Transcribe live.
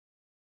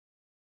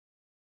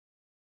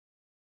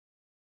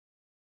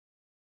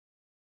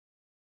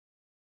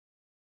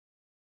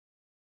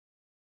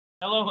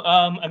Hello,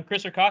 I'm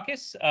Chris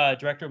Rackauckas,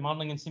 Director of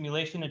Modeling and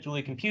Simulation at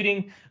Julia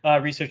Computing,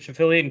 Research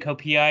Affiliate and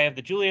co-PI of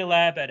the Julia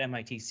Lab at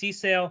MIT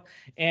CSAIL,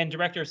 and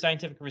Director of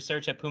Scientific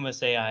Research at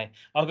Pumas AI.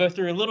 I'll go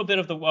through a little bit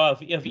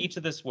of each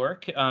of this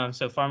work,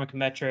 so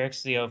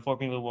pharmacometrics,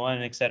 Formula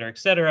One, et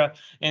cetera,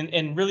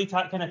 and really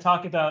kind of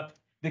talk about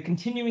the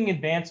continuing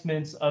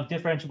advancements of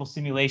differentiable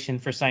simulation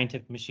for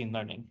scientific machine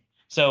learning.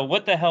 So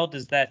what the hell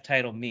does that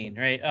title mean,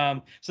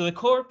 right? So the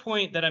core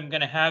point that I'm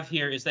going to have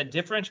here is that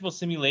differentiable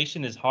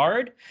simulation is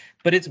hard,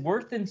 but it's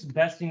worth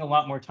investing a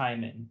lot more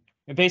time in.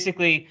 And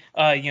basically,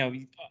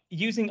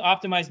 using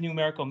optimized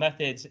numerical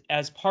methods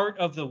as part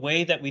of the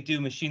way that we do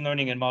machine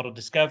learning and model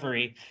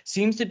discovery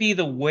seems to be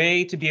the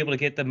way to be able to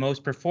get the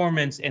most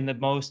performance and the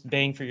most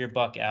bang for your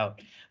buck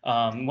out.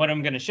 What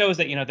I'm going to show is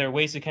that, there are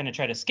ways to kind of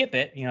try to skip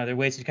it. There are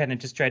ways to kind of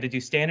just try to do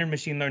standard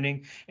machine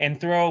learning and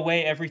throw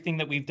away everything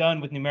that we've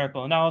done with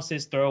numerical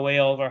analysis, throw away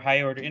all of our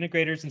higher order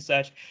integrators and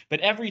such.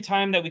 But every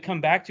time that we come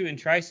back to and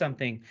try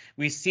something,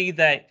 we see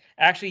that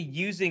actually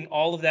using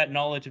all of that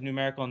knowledge of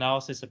numerical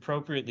analysis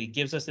appropriately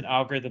gives us an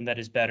algorithm that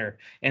is better.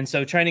 And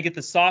so trying to get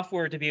the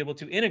software to be able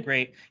to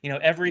integrate,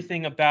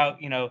 everything about,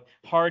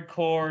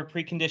 hardcore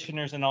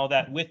preconditioners and all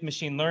that with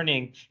machine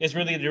learning is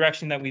really the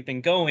direction that we've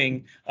been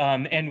going.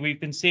 And we've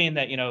been seeing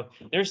that,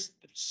 there's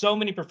so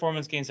many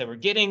performance gains that we're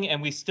getting,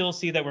 and we still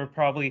see that we're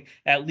probably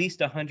at least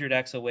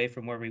 100x away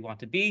from where we want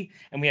to be.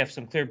 And we have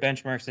some clear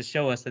benchmarks that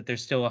show us that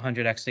there's still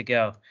 100x to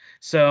go.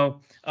 So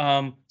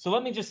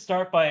let me just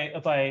start by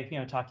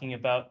talking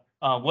about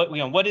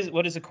what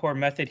is a core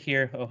method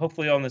here.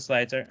 Hopefully all the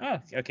slides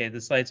are okay.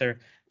 The slides are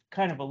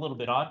kind of a little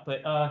bit odd,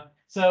 but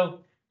so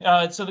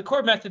the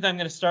core method that I'm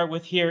going to start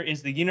with here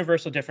is the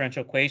universal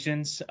differential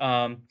equations.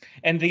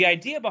 And the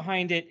idea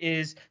behind it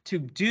is to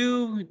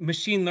do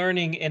machine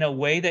learning in a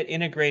way that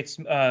integrates,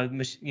 to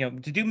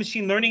do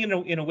machine learning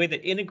in a way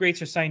that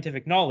integrates your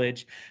scientific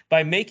knowledge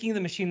by making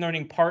the machine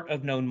learning part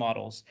of known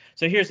models.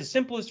 So here's the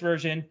simplest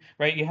version,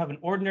 right? You have an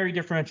ordinary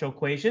differential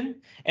equation.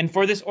 And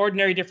for this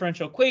ordinary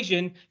differential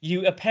equation,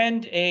 you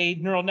append a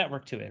neural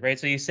network to it, right?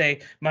 So you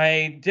say,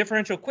 my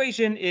differential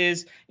equation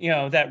is,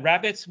 that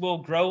rabbits will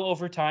grow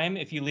over time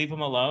if you leave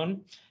them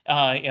alone.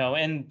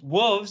 And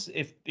wolves,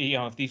 if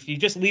you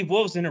just leave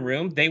wolves in a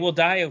room, they will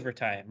die over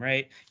time,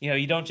 right?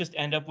 You don't just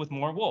end up with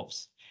more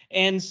wolves.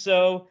 And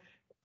so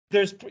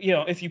there's,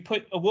 if you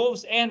put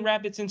wolves and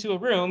rabbits into a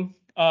room,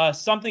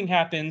 something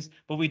happens,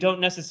 but we don't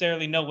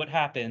necessarily know what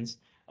happens.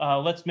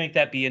 Let's make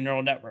that be a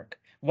neural network.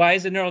 Why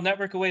is a neural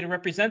network a way to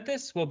represent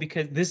this? Well,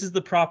 because this is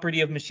the property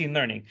of machine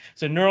learning.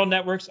 So neural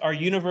networks are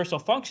universal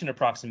function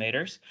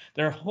approximators.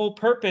 Their whole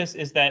purpose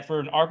is that for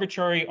an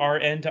arbitrary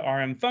Rn to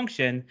Rm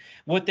function,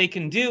 what they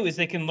can do is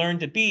they can learn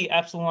to be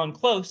epsilon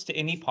close to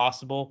any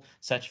possible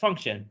such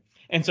function.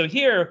 And so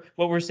here,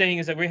 what we're saying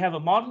is that we have a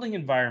modeling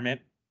environment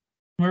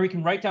where we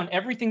can write down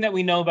everything that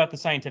we know about the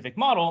scientific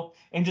model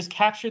and just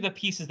capture the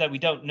pieces that we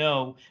don't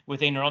know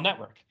with a neural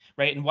network,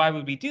 right? And why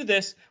would we do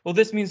this? Well,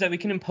 this means that we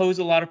can impose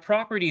a lot of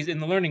properties in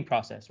the learning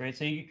process, right?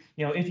 So,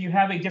 if you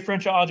have a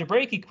differential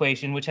algebraic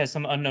equation, which has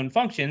some unknown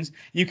functions,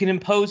 you can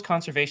impose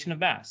conservation of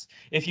mass.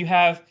 If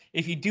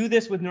you do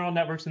this with neural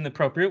networks in the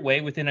appropriate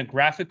way within a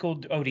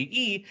graphical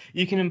ODE,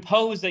 you can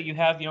impose that you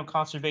have,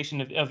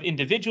 conservation of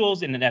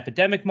individuals in an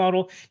epidemic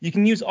model. You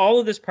can use all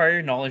of this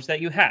prior knowledge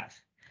that you have.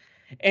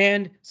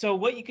 And so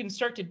what you can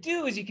start to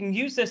do is you can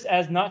use this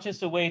as not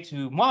just a way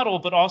to model,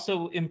 but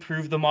also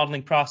improve the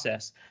modeling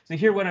process. So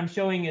here what I'm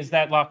showing is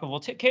that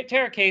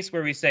Locke-Volterra case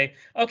where we say,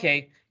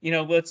 okay,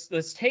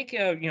 let's take,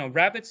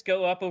 rabbits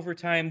go up over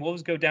time,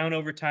 wolves go down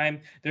over time.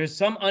 There's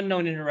some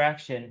unknown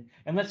interaction,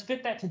 and let's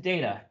fit that to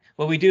data.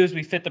 What we do is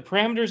we fit the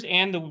parameters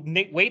and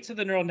the weights of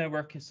the neural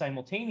network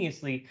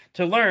simultaneously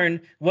to learn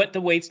what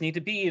the weights need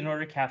to be in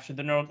order to capture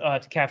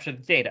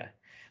the data.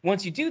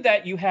 Once you do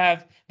that, you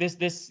have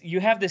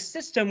this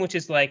system which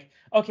is like,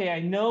 okay, I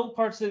know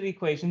parts of the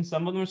equation,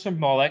 some of them are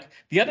symbolic,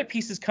 the other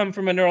pieces come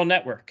from a neural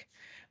network.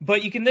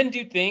 But you can then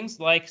do things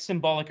like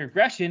symbolic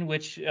regression,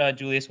 which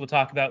Julius will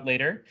talk about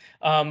later,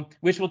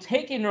 which will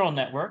take a neural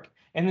network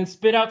and then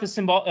spit out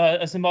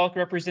a symbolic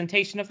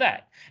representation of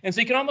that. And so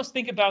you can almost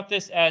think about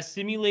this as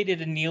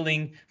simulated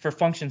annealing for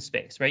function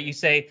space, right? You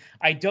say,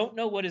 I don't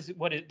know what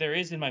there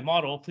is in my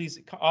model. Please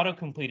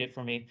autocomplete it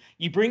for me.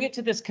 You bring it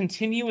to this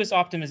continuous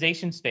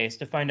optimization space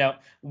to find out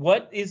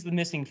what is the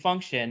missing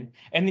function,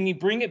 and then you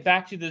bring it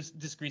back to this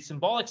discrete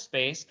symbolic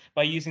space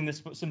by using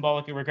this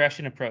symbolic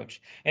regression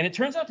approach. And it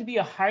turns out to be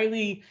a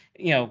highly,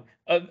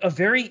 a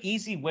very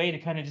easy way to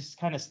kind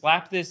of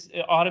slap this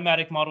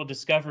automatic model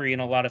discovery in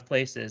a lot of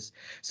places.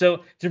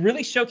 So to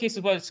really showcase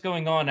what's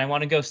going on, I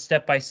want to go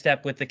step by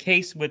step with the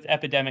case with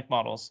epidemic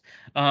models.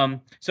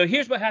 So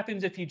here's what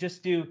happens if you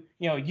just do,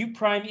 U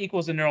prime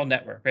equals a neural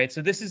network, right?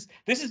 So this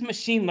is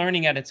machine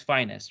learning at its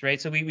finest,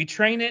 right? So we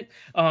train it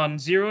on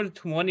 0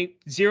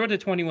 to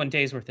 21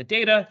 days worth of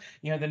data.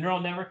 The neural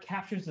network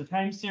captures the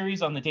time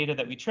series on the data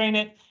that we train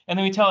it, and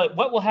then we tell it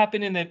what will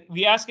happen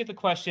we ask it the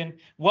question,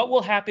 what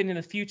will happen in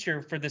the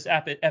future for this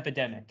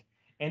epidemic?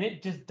 And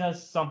it just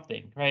does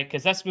something, right?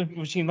 Because that's what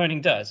machine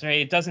learning does, right?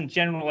 It doesn't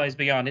generalize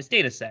beyond its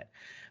data set.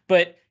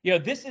 But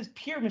this is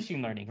pure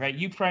machine learning, right?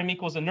 U prime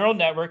equals a neural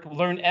network,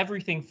 learn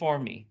everything for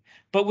me.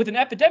 But with an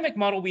epidemic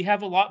model, we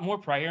have a lot more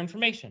prior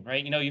information,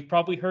 right? You've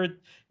probably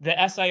heard the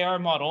SIR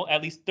model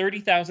at least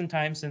 30,000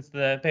 times since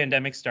the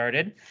pandemic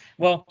started.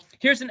 Well,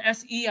 here's an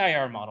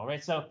SEIR model,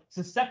 right? So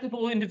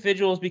susceptible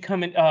individuals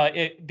become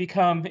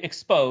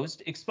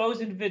exposed.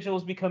 Exposed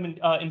individuals become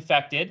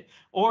infected,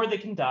 or they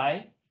can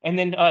die. And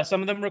then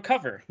some of them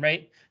recover,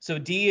 right? So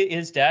D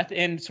is death.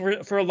 And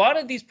so for a lot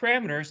of these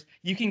parameters,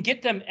 you can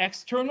get them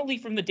externally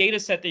from the data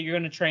set that you're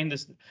going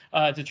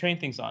to train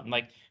things on.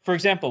 Like, for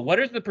example, what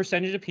are the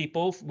percentage of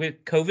people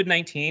with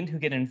COVID-19 who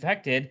get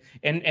infected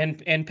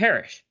and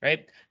perish,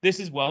 right? This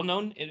is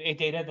well-known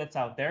data that's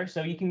out there.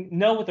 So you can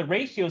know what the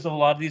ratios of a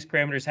lot of these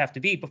parameters have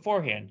to be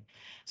beforehand.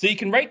 So you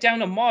can write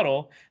down a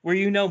model where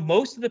you know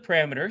most of the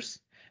parameters,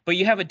 but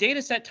you have a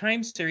data set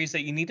time series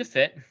that you need to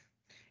fit.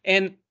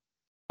 And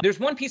there's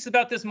one piece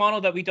about this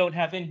model that we don't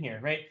have in here,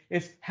 right?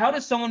 It's how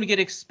does someone get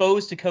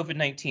exposed to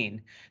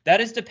COVID-19? That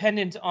is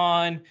dependent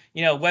on,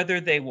 whether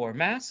they wore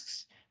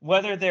masks,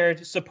 whether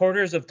they're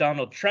supporters of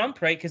Donald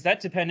Trump, right? Because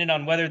that's dependent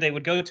on whether they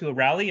would go to a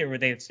rally or whether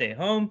they would stay at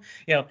home,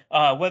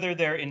 whether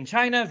they're in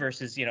China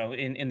versus,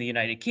 in the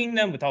United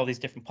Kingdom with all these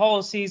different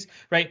policies,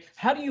 right?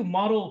 How do you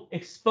model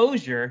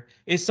exposure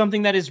is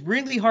something that is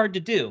really hard to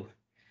do.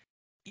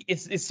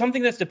 It's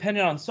something that's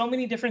dependent on so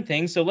many different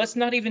things, so let's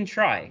not even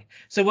try.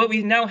 So what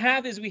we now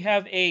have is we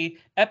have a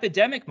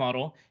epidemic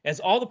model as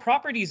all the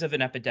properties of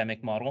an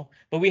epidemic model,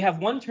 but we have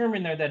one term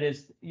in there that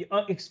is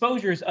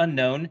exposure is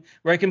unknown,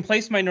 where I can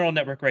place my neural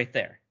network right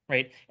there,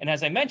 right? And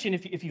as I mentioned,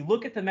 if you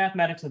look at the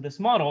mathematics of this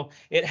model,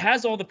 it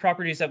has all the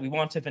properties that we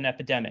want of an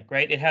epidemic,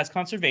 right? It has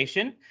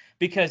conservation,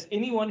 because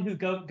anyone who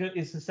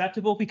is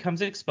susceptible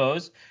becomes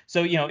exposed.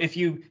 So if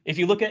you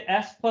look at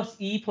S plus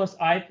E plus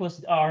I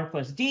plus R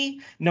plus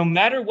D, no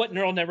matter what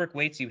neural network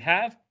weights you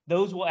have,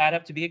 those will add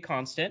up to be a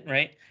constant,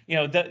 right?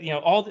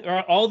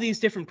 All these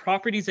different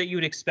properties that you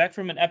would expect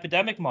from an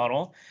epidemic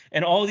model,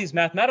 and all these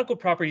mathematical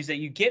properties that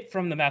you get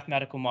from the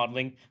mathematical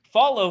modeling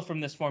follow from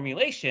this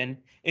formulation.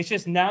 It's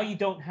just now you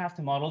don't have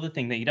to model the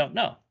thing that you don't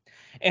know.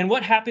 And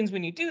what happens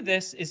when you do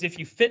this is if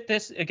you fit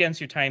this against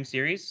your time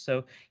series,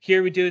 so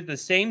here we do the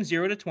same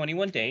 0 to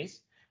 21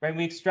 days, right?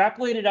 We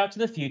extrapolate it out to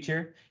the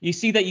future. You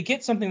see that you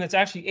get something that's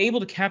actually able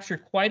to capture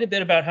quite a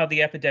bit about how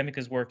the epidemic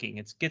is working.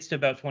 It gets to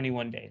about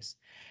 21 days.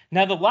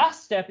 Now, the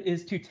last step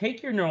is to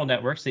take your neural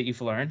networks that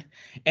you've learned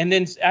and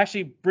then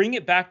actually bring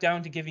it back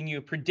down to giving you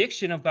a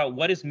prediction about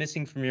what is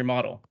missing from your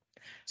model.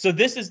 So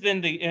this is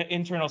then the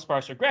internal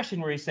sparse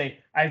regression, where you say,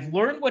 I've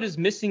learned what is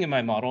missing in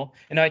my model,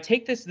 and I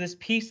take this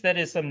piece that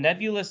is some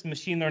nebulous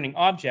machine learning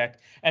object,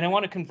 and I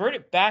want to convert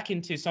it back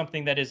into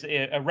something that is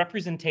a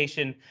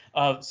representation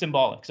of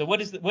symbolic. So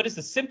what is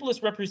the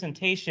simplest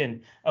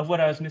representation of what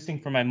I was missing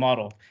from my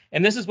model?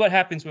 And this is what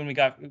happens when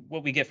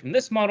what we get from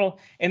this model.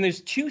 And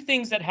there's two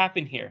things that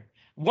happen here.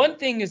 One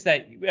thing is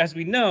that, as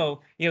we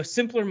know,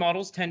 simpler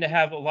models tend to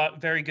have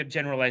very good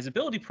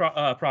generalizability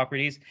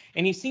properties,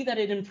 and you see that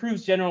it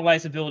improves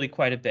generalizability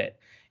quite a bit.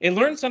 It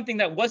learned something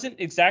that wasn't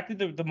exactly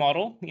the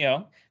model,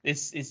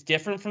 it's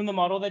different from the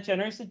model that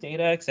generates the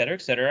data, et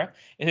cetera,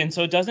 and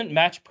so it doesn't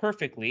match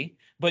perfectly.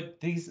 But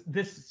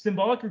this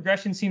symbolic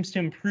regression seems to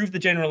improve the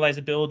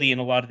generalizability in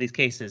a lot of these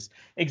cases.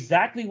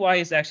 Exactly why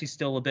is actually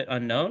still a bit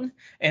unknown,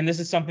 and this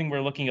is something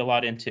we're looking a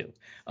lot into.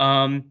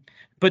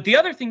 But the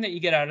other thing that you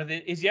get out of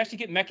it is you actually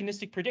get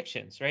mechanistic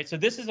predictions, right? So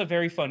this is a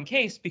very fun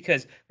case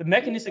because the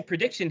mechanistic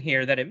prediction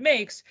here that it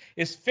makes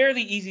is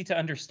fairly easy to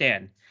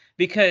understand,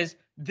 because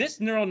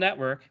this neural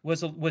network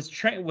was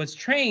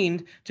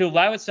trained to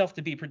allow itself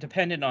to be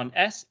dependent on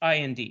S, I,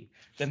 and D,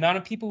 the amount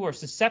of people who are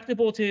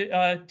susceptible to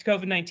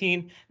COVID-19,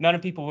 the amount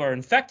of people who are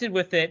infected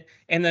with it,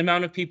 and the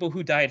amount of people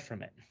who died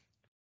from it.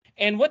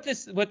 And what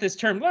this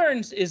term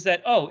learns is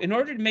that, in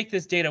order to make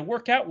this data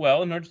work out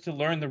well, in order to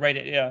learn the right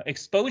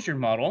exposure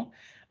model,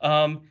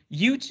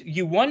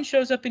 U1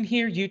 shows up in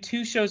here,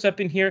 U2 shows up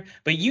in here,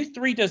 but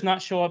U3 does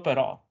not show up at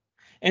all.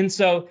 And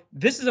so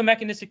this is a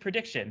mechanistic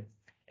prediction.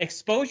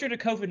 Exposure to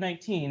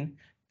COVID-19,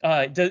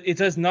 it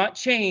does not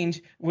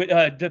change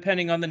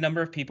depending on the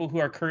number of people who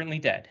are currently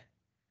dead,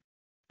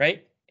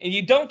 right? And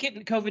you don't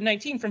get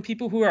COVID-19 from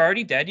people who are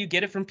already dead. You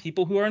get it from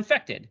people who are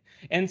infected.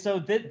 And so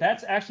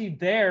that's actually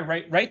there,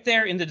 right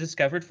there in the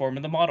discovered form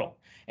of the model.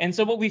 And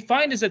so what we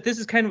find is that this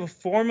is kind of a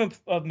form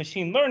of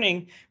machine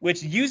learning,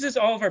 which uses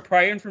all of our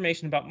prior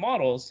information about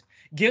models,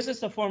 gives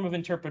us a form of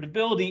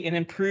interpretability, and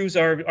improves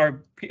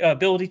our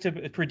ability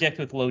to predict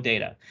with low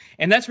data.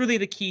 And that's really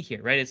the key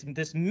here, right? It's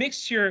this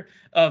mixture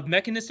of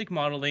mechanistic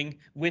modeling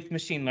with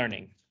machine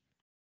learning.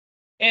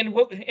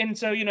 And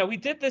so, we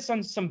did this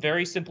on some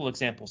very simple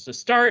examples to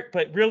start,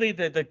 but really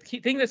the key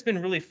thing that's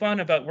been really fun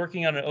about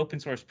working on an open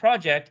source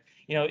project,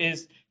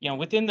 is,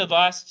 within the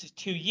last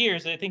 2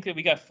 years, I think that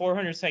we got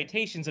 400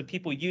 citations of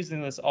people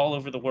using this all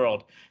over the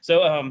world.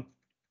 So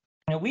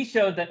And we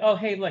showed that, oh,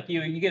 hey, look,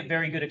 you get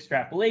very good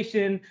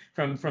extrapolation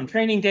from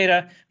training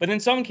data. But then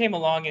someone came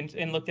along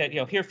and looked at,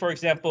 here, for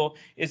example,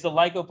 is the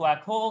LIGO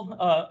black hole.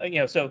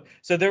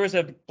 So there was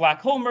a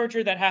black hole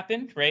merger that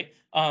happened, right?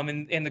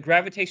 And the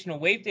gravitational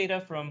wave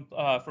data from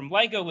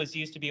LIGO was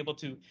used to be able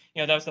to,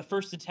 that was the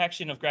first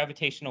detection of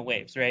gravitational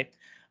waves, right?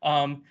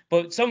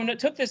 But someone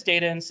took this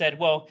data and said,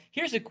 well,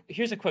 here's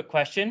a quick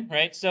question,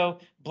 right? So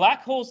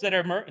black holes that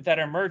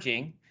are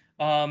merging,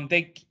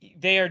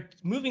 they are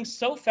moving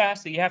so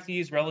fast that you have to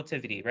use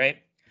relativity, right?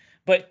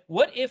 But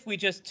what if we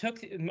just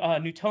took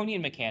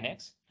Newtonian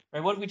mechanics,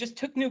 right? What if we just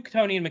took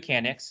Newtonian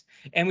mechanics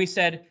and we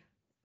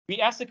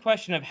asked the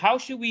question of how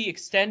should we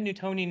extend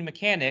Newtonian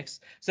mechanics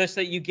such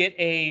that you get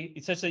the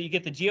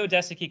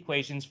geodesic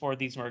equations for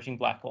these merging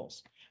black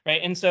holes,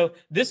 right? And so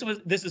this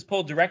is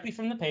pulled directly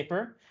from the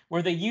paper,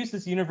 where they use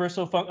this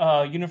universal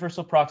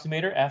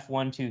approximator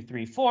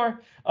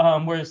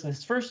F1234, whereas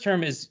this first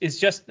term is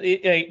just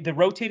the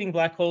rotating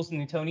black holes in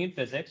Newtonian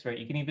physics, right?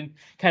 You can even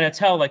kind of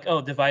tell, like, oh,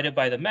 divided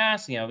by the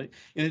mass.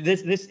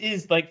 This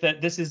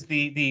is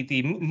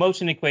the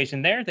motion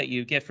equation there that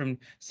you get from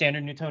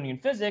standard Newtonian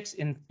physics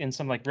in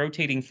some like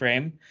rotating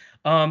frame.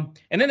 And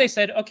then they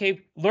said, okay,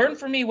 learn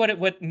for me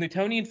what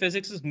Newtonian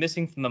physics is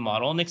missing from the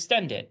model and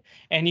extend it.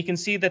 And you can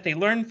see that they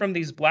learned from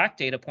these black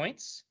data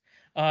points.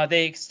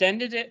 They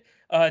extended it.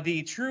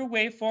 The true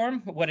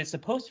waveform, what it's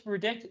supposed to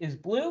predict, is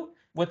blue.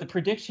 What the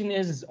prediction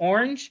is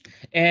orange.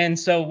 And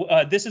so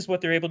this is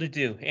what they're able to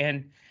do.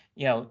 And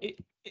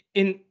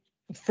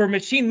for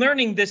machine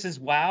learning, this is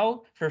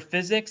wow. For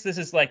physics, this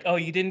is like, oh,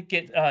 you didn't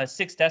get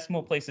 6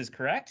 decimal places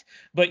correct.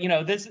 But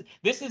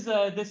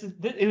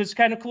it was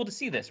kind of cool to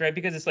see this, right?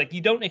 Because it's like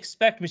you don't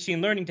expect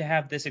machine learning to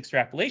have this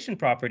extrapolation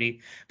property.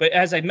 But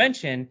as I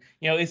mentioned,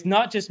 it's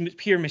not just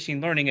pure machine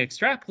learning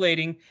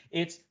extrapolating.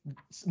 It's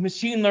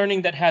machine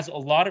learning that has a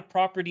lot of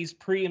properties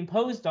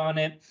pre-imposed on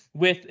it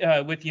with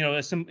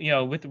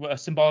a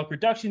symbolic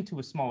reduction to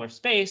a smaller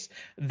space.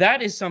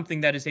 That is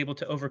something that is able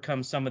to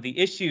overcome some of the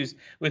issues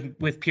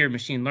with pure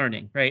machine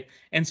learning, right?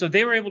 And so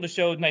they were able to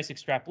show nice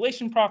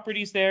extrapolation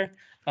properties there.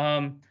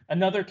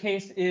 Another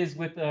case is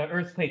with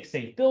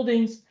earthquake-safe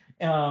buildings,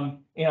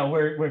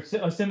 where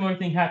a similar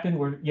thing happened,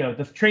 where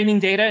the training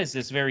data is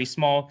this very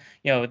small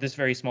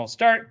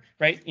start,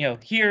 right?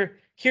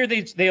 Here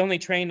they only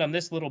trained on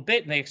this little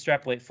bit and they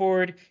extrapolate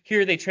forward.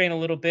 Here they train a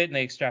little bit and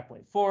they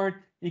extrapolate forward.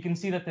 You can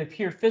see that the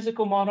pure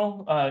physical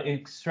model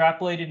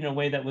extrapolated in a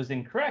way that was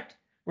incorrect,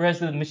 whereas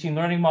the machine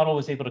learning model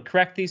was able to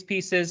correct these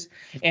pieces.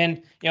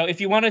 And if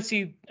you want to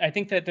see, I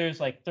think that there's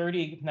like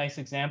 30 nice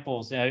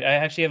examples. I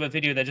actually have a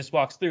video that just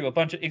walks through a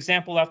bunch of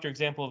example after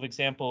example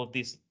of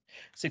these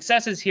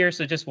successes here.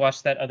 So just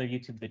watch that other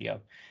YouTube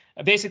video.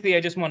 Basically, I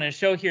just wanted to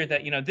show here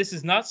that this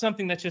is not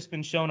something that's just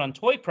been shown on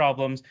toy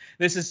problems.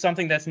 This is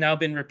something that's now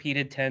been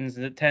repeated tens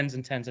and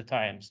tens of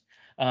times.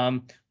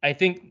 I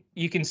think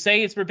you can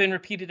say it's been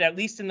repeated at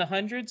least in the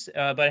hundreds,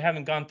 but I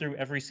haven't gone through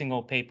every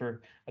single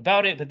paper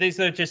about it. But these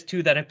are just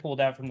 2 that I pulled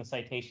out from the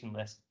citation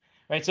list.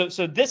 Right,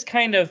 so this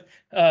kind of,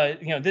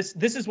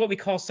 this is what we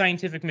call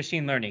scientific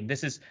machine learning.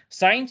 This is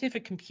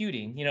scientific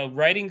computing,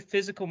 writing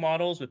physical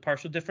models with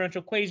partial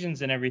differential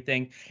equations and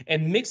everything,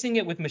 and mixing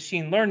it with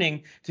machine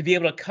learning to be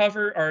able to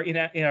cover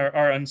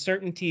our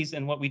uncertainties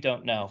and what we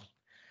don't know.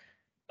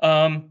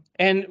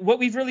 And what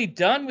we've really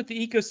done with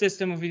the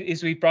ecosystem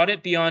is we brought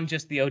it beyond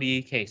just the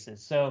ODE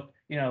cases. So,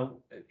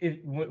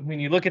 when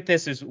you look at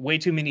this, there's way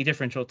too many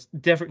different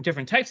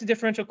types of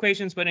differential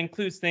equations, but it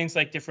includes things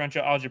like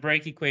differential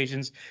algebraic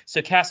equations,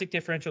 stochastic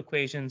differential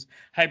equations,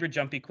 hybrid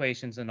jump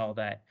equations, and all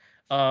that.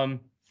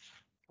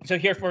 So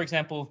here, for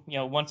example,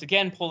 once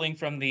again, pulling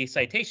from the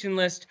citation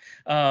list,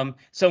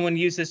 someone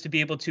used this to be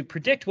able to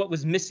predict what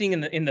was missing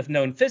in the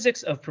known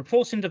physics of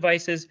propulsion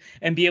devices,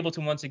 and be able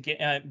to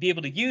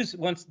use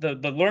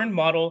the learned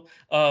model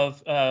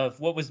of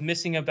what was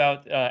missing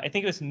about, I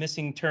think it was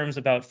missing terms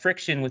about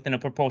friction within a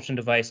propulsion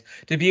device,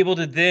 to be able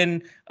to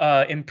then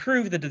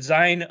improve the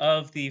design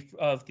of the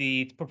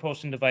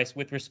propulsion device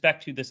with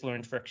respect to this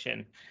learned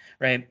friction,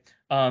 right?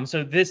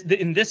 So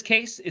in this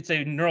case, it's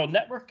a neural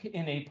network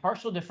in a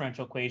partial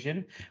differential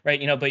equation, right?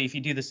 But if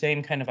you do the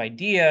same kind of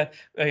idea,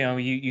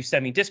 you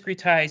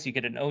semi-discretize, you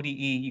get an ODE.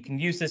 You can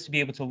use this to be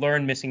able to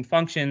learn missing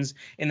functions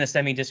in the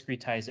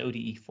semi-discretized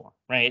ODE form,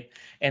 right?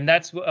 And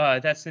that's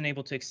then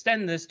able to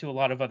extend this to a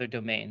lot of other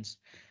domains.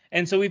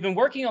 And so we've been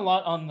working a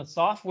lot on the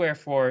software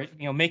for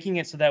making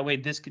it so that way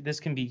this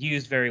can be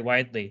used very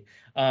widely.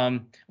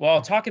 Well,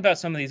 I'll talk about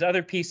some of these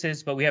other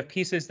pieces, but we have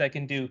pieces that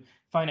can do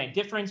finite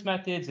difference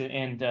methods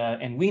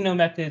and we know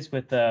methods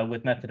with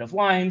method of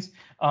lines.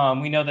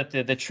 We know that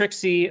the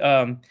Trixie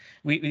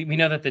we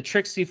know that the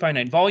Trixie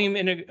finite volume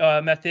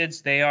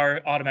methods, they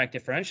are automatic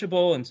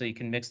differentiable, and so you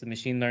can mix the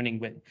machine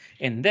learning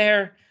in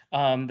there.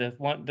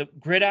 The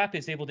grid app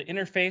is able to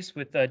interface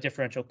with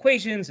differential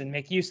equations and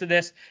make use of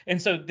this, and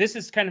so this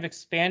is kind of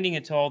expanding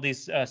it to all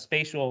these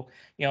spatial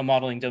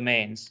modeling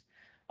domains.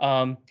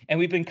 And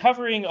we've been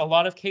covering a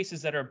lot of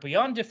cases that are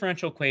beyond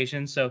differential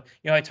equations. So,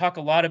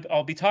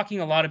 I'll be talking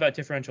a lot about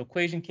differential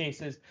equation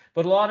cases,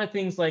 but a lot of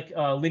things like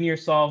linear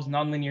solves,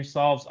 nonlinear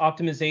solves,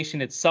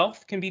 optimization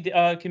itself can be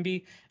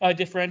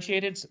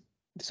differentiated.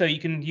 So you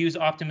can use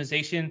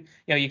optimization.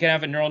 You can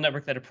have a neural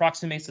network that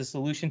approximates the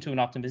solution to an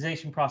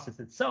optimization process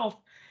itself,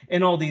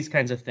 and all these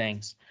kinds of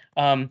things.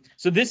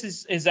 So this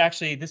is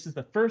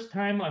the first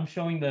time I'm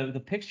showing the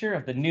picture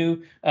of the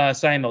new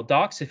SciML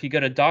docs. If you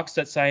go to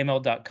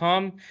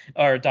docs.sciml.com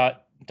or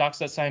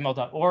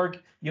docs.sciml.org,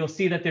 you'll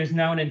see that there's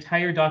now an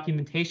entire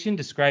documentation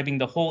describing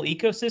the whole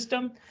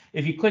ecosystem.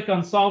 If you click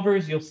on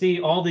solvers, you'll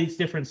see all these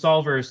different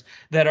solvers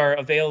that are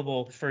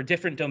available for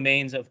different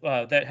domains of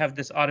that have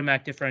this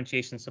automatic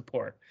differentiation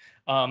support.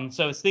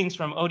 So it's things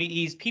from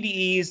ODEs,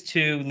 PDEs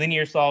to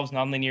linear solves,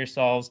 nonlinear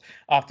solves,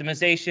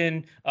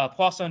 optimization,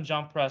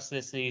 Poisson-Jump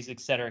processes, et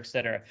cetera, et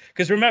cetera.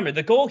 Because remember,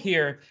 the goal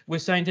here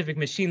with scientific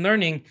machine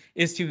learning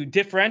is to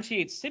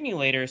differentiate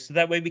simulators so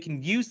that way we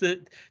can use the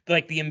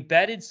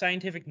embedded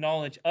scientific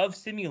knowledge of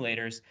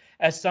simulators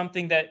as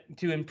something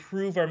to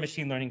improve our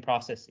machine learning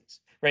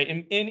processes. Right,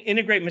 and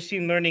integrate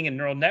machine learning and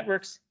neural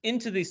networks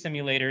into these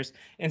simulators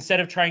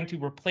instead of trying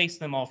to replace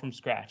them all from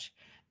scratch.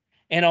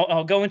 And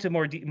I'll go into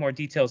more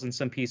details in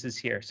some pieces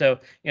here. So,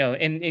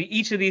 in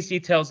each of these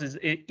details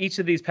each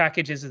of these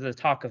packages is a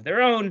talk of their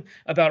own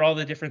about all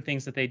the different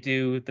things that they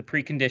do, the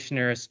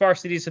preconditioner,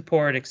 sparsity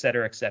support, et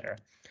cetera, et cetera.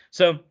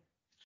 So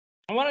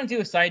I want to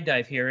do a side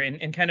dive here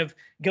and kind of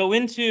go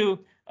into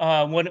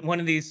one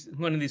of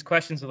these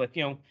questions of like,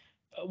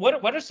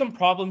 what are some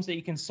problems that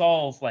you can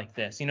solve like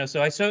this?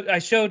 So I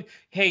showed,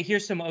 hey,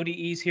 here's some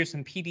ODEs, here's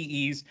some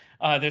PDEs.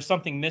 There's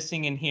something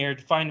missing in here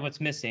to find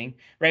what's missing,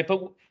 right?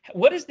 But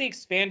what is the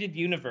expanded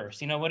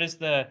universe? What is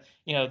the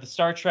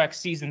Star Trek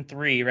season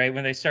 3, right?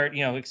 When they start,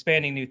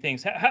 expanding new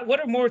things. What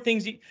are more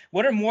things?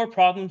 What are more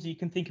problems you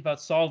can think about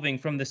solving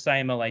from the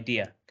SciML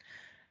idea?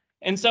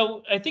 And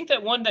so I think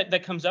that one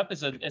that comes up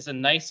as a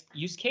nice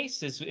use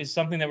case is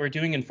something that we're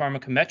doing in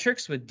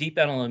pharmacometrics with deep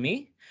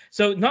NLME.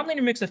 So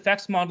nonlinear mixed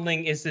effects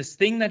modeling is this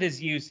thing that is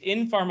used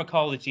in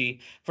pharmacology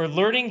for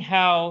learning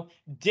how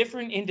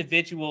different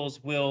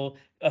individuals will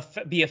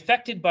be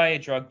affected by a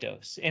drug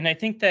dose. And I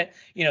think that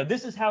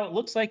this is how it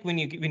looks like when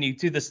you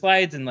do the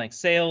slides and like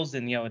sales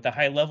and at the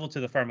high level to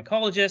the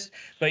pharmacologist.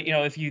 But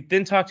if you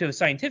then talk to a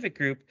scientific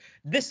group,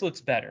 this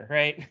looks better,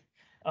 right?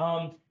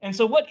 And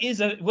so what is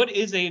a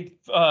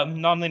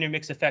nonlinear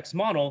mixed effects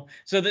model?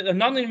 So a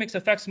nonlinear mixed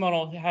effects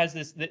model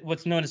has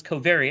what's known as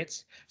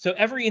covariates. So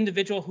every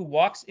individual who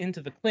walks into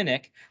the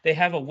clinic, they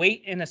have a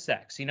weight and a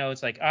sex.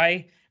 It's like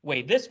I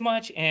weigh this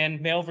much,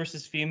 and male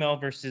versus female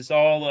versus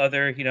all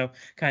other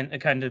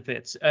kind of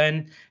bits.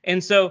 And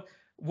so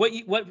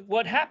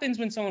what happens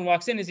when someone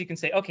walks in is you can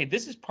say, okay,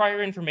 this is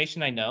prior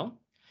information I know.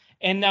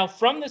 And now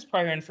from this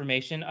prior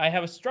information, I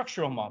have a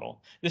structural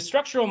model. The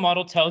structural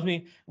model tells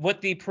me what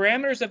the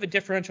parameters of a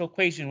differential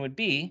equation would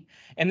be.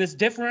 And this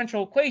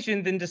differential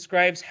equation then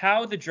describes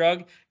how the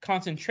drug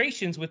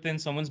concentrations within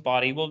someone's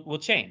body will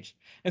change.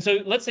 And so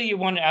let's say you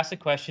want to ask the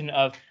question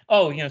of,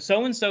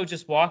 so-and-so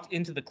just walked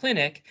into the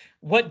clinic.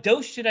 What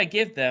dose should I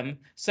give them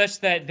such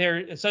that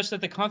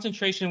the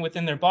concentration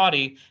within their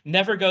body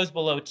never goes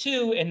below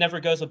 2 and never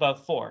goes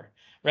above 4?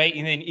 Right,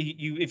 and then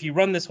if you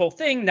run this whole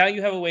thing, now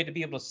you have a way to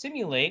be able to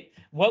simulate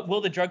what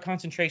will the drug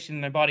concentration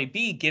in their body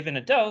be given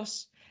a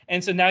dose.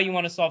 And so now you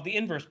want to solve the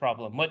inverse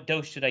problem. What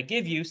dose should I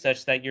give you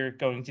such that you're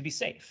going to be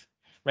safe,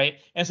 right?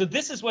 And so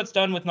this is what's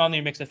done with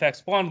nonlinear mixed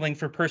effects modeling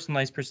for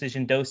personalized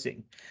precision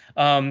dosing.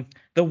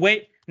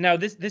 Now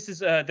this is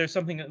there's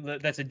something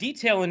that's a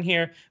detail in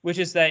here, which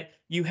is that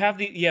you have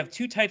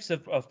two types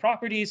of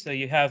properties. So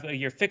you have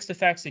your fixed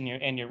effects and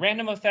your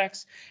random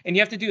effects, and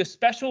you have to do a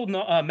special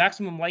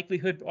maximum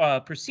likelihood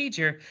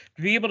procedure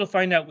to be able to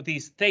find out what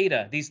these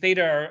theta. These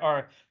theta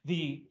are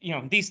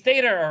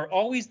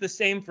always the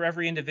same for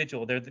every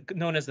individual. They're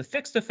known as the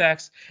fixed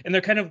effects, and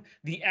they're kind of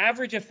the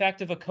average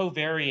effect of a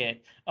covariate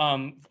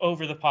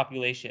over the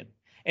population.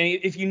 And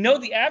if you know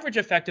the average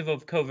effect of a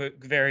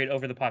covariate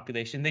over the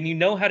population, then you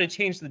know how to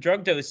change the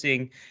drug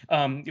dosing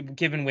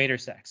given weight or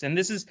sex. And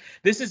this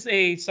is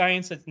a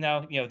science that's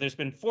now, there's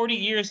been 40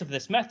 years of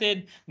this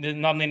method, the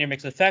nonlinear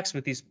mixed effects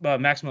with these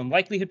maximum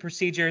likelihood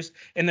procedures.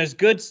 And there's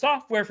good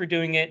software for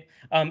doing it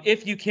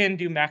if you can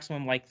do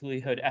maximum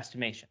likelihood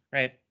estimation,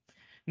 right?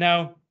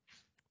 Now,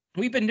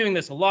 we've been doing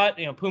this a lot.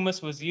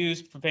 Pumas was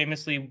used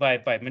famously by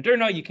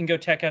Moderna. You can go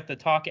check out the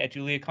talk at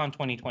JuliaCon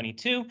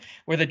 2022,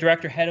 where the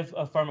director head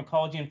of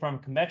pharmacology and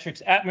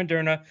pharmacometrics at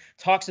Moderna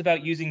talks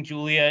about using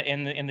Julia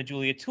and the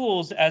Julia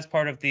tools as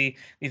part of the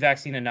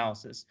vaccine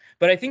analysis.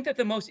 But I think that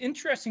the most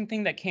interesting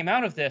thing that came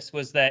out of this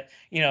was that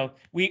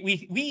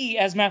we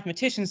as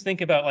mathematicians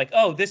think about like,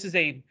 oh, this is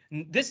a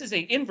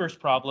inverse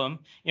problem.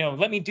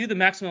 Let me do the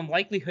maximum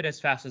likelihood as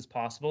fast as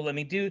possible. Let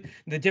me do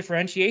the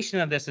differentiation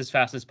of this as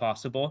fast as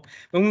possible.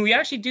 But when we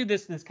actually do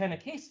this kind of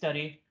case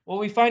study, what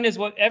we find is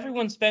what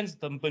everyone spends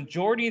the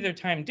majority of their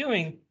time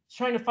doing is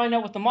trying to find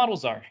out what the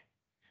models are,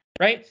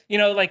 right?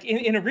 Like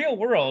in a real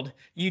world,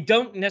 you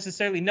don't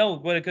necessarily know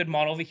what a good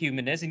model of a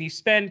human is, and you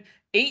spend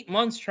 8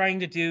 months trying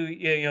to do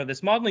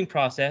this modeling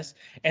process,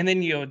 and then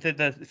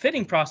the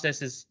fitting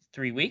process is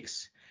 3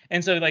 weeks.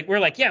 And so like we're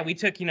like, yeah, we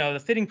took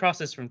the fitting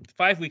process from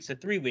 5 weeks to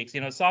 3 weeks.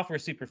 Software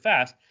is super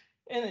fast.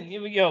 And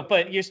then,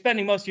 but you're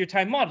spending most of your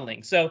time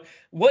modeling. So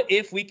what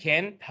if we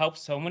can help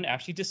someone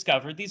actually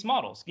discover these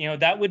models?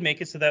 That would make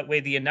it so that way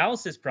the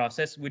analysis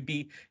process would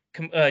be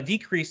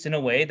decreased in a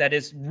way that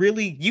is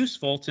really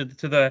useful to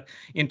the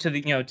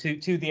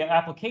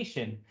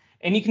application.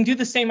 And you can do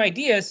the same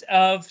ideas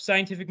of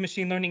scientific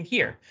machine learning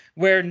here,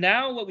 where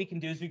now what we can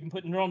do is we can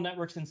put neural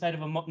networks inside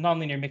of a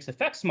nonlinear mixed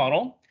effects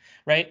model,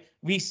 right?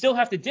 We still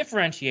have to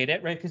differentiate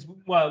it, right? Because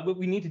what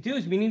we need to do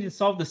is we need to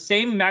solve the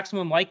same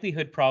maximum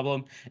likelihood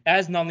problem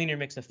as nonlinear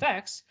mixed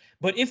effects.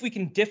 But if we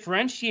can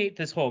differentiate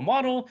this whole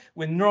model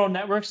with neural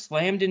networks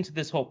slammed into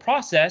this whole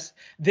process,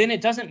 then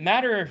it doesn't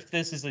matter if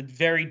this is a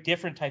very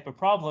different type of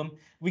problem.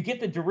 We get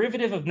the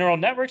derivative of neural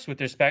networks with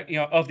respect,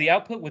 of the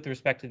output with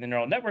respect to the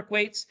neural network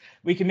weights.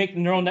 We can make the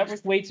neural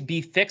network weights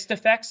be fixed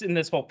effects in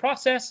this whole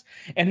process.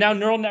 And now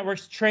neural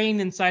networks train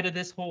inside of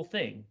this whole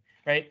thing,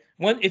 right?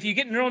 If you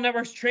get neural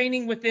networks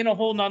training within a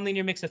whole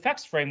nonlinear mixed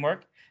effects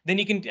framework, then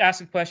you can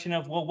ask a question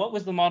of, well, what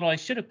was the model I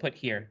should have put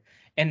here?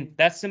 And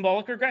that's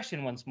symbolic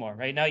regression once more,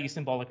 right? Now you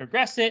symbolic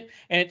regress it,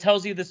 and it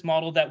tells you this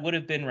model that would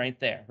have been right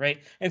there,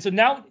 right? And so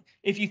now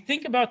if you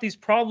think about these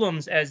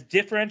problems as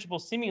differentiable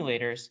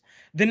simulators,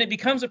 then it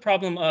becomes a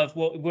problem of,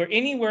 well, where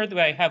anywhere that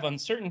I have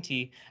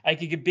uncertainty, I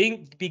could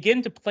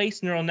begin to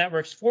place neural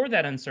networks for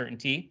that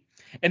uncertainty.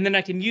 And then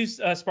I can use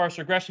sparse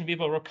regression to be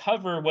able to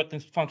recover what the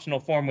functional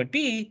form would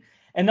be.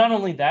 And not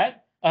only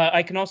that,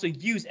 I can also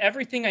use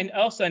everything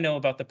else I know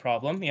about the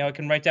problem. I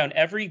can write down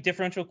every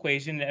differential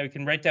equation. I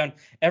can write down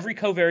every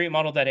covariate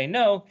model that I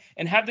know,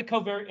 and have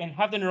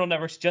the neural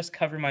networks just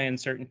cover my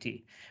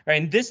uncertainty,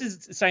 right? And this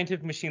is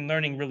scientific machine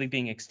learning really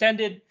being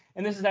extended.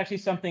 And this is actually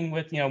something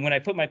with, when I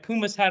put my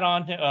Pumas hat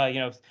on,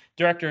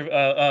 director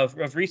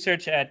of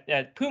research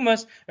at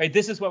Pumas, right?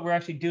 This is what we're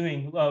actually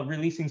doing,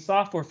 releasing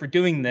software for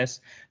doing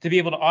this to be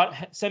able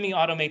to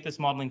semi-automate this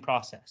modeling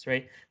process,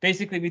 right?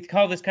 Basically, we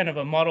call this kind of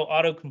a model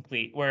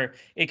autocomplete, where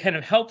it kind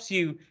of helps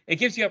you, it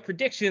gives you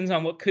predictions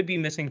on what could be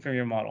missing from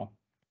your model.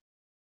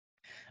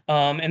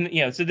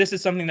 So this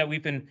is something that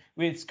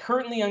it's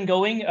currently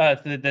ongoing,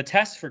 the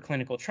test for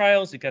clinical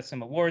trials. It got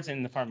some awards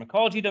in the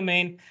pharmacology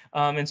domain.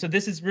 And so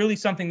this is really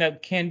something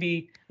that can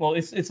be, well,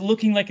 it's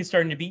looking like it's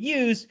starting to be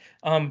used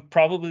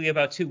probably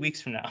about 2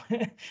 weeks from now.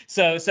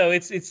 So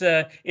it's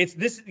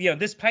this,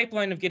 this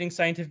pipeline of getting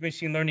scientific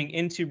machine learning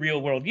into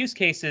real world use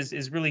cases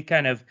is really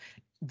kind of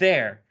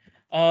there.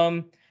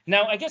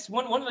 Now, I guess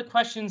one of the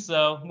questions,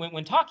 though,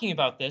 when talking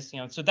about this,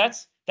 so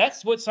that's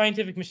what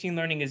scientific machine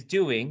learning is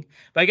doing.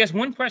 But I guess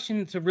one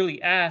question to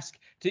really ask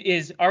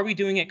is, are we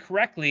doing it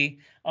correctly?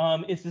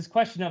 Is this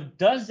question of,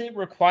 does it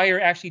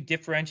require actually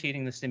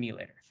differentiating the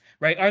simulator,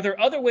 right? Are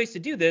there other ways to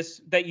do this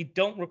that you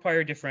don't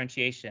require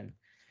differentiation?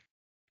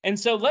 And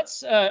so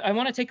I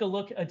want to take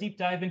a deep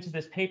dive into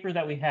this paper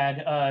that we had.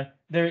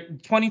 The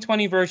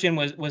 2020 version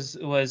was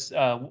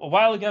a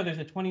while ago. There's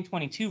a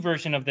 2022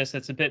 version of this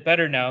that's a bit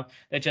better now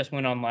that just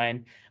went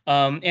online.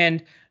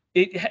 And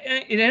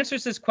it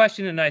answers this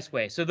question in a nice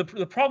way. So the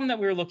problem that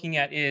we were looking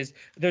at is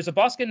there's a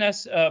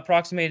Bosca-Ness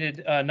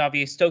approximated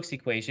Navier-Stokes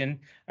equation,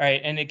 all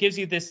right, and it gives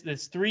you this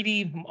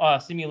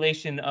 3D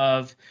simulation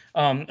of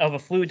a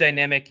fluid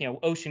dynamic,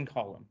 ocean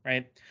column,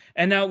 right?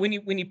 And now when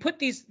you put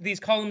these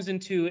columns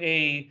into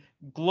a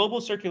global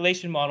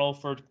circulation model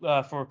for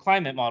a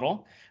climate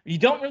model, you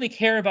don't really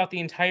care about the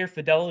entire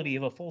fidelity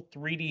of a full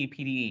 3D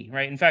PDE,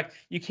 right? In fact,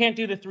 you can't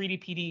do the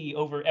 3D PDE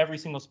over every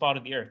single spot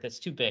of the Earth. That's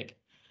too big.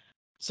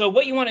 So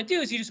what you want to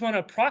do is you just want to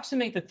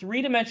approximate the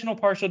 3-dimensional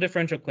partial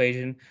differential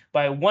equation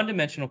by a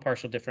 1-dimensional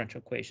partial differential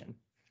equation.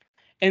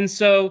 And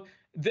so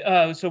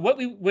what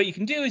you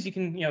can do is you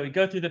can you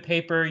go through the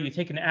paper, you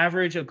take an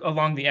average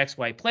along the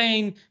xy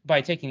plane by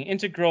taking an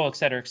integral,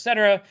 et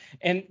cetera,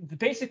 and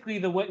basically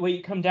what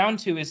you come down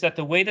to is that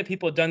the way that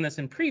people have done this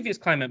in previous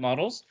climate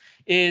models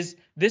is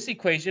this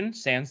equation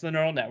sans the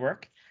neural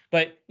network.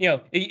 But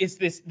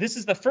this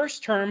is the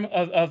first term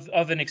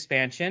of an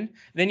expansion.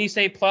 Then you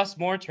say plus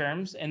more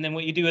terms, and then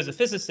what you do as a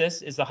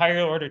physicist is the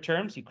higher order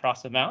terms, you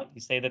cross them out.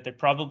 You say that they're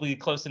probably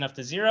close enough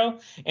to 0,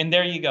 and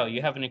there you go.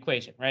 You have an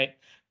equation, right?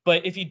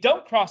 But if you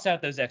don't cross out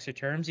those extra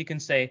terms, you can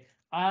say,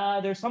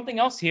 there's something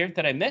else here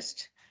that I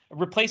missed.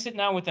 Replace it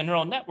now with a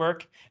neural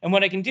network, and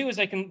what I can do is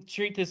I can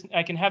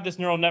have this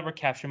neural network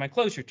capture my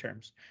closure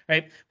terms,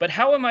 right? But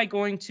how am I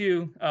going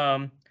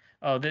to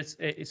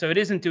so it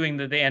isn't doing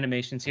the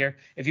animations here.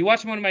 If you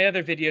watch one of my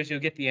other videos, you'll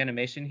get the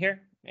animation here.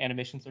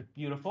 Animations are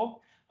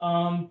beautiful.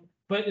 So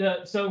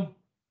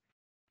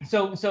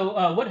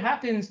what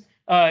happens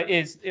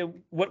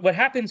what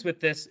happens with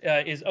this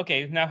is,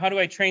 okay, now how do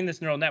I train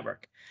this neural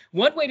network?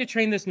 One way to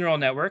train this neural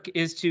network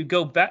is to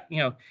go back,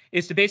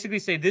 is to basically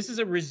say this is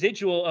a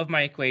residual of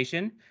my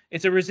equation.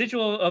 It's a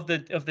residual of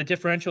the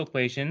differential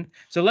equation.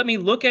 So let me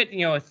look at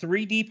a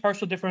 3D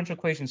partial differential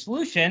equation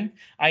solution.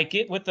 I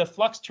get what the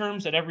flux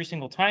terms at every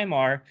single time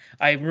are.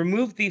 I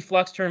remove the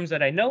flux terms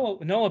that I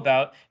know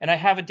about, and I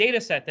have a data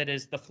set that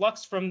is the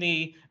flux from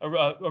the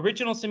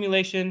original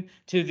simulation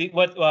to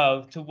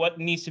what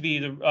needs to be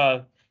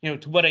the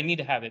to what I need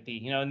to have it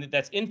be, and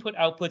that's input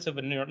outputs of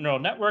a neural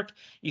network.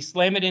 You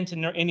slam it into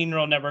any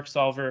neural network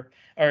solver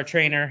or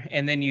trainer,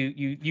 and then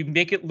you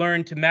make it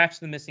learn to match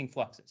the missing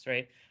fluxes,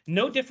 right?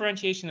 No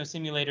differentiation of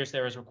simulators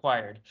there is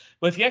required.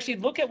 But if you actually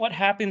look at what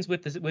happens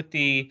with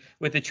the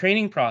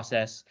training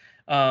process,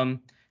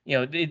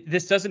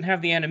 this doesn't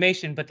have the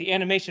animation, but the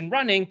animation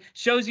running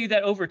shows you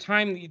that over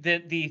time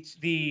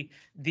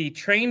the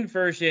trained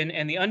version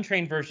and the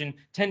untrained version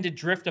tend to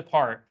drift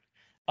apart.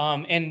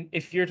 And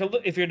if you're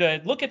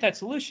to look at that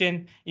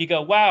solution, you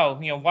go, wow,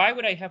 why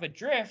would I have a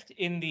drift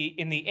in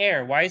the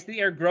air? Why is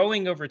the air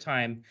growing over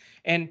time?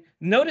 And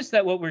notice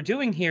that what we're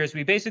doing here is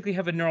we basically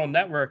have a neural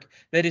network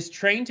that is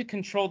trained to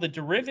control the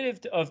derivative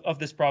of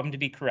this problem to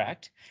be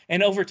correct.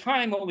 And over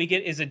time, what we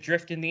get is a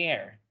drift in the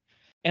air.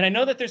 And I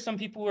know that there's some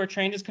people who are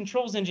trained as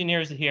controls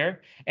engineers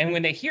here, and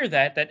when they hear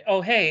that,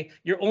 oh, hey,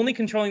 you're only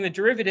controlling the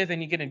derivative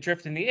and you get a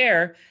drift in the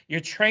air,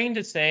 you're trained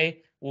to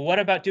say, well, what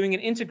about doing an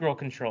integral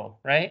control,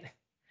 right?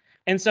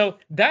 And so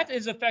that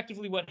is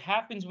effectively what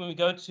happens when we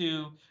go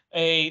to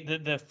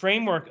the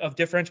framework of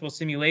differentiable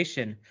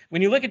simulation.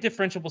 When you look at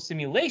differentiable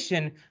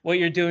simulation, what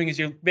you're doing is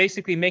you're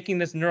basically making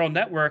this neural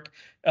network,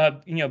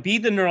 be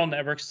the neural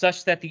network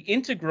such that the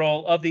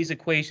integral of these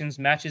equations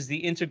matches the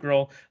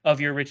integral of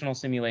your original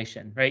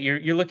simulation, right?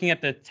 You're looking at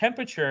the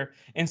temperature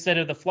instead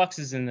of the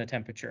fluxes in the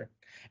temperature.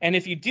 And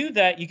if you do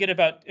that, you get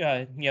about,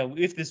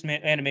 if this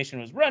animation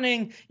was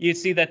running, you'd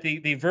see that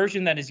the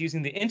version that is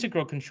using the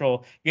integral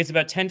control gets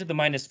about 10 to the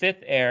minus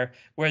fifth air,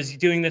 whereas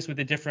doing this with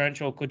the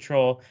differential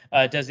control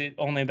does it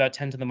only about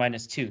 10 to the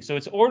minus 2. So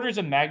it's orders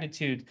of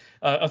magnitude,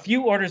 a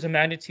few orders of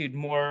magnitude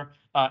more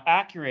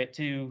accurate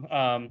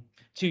to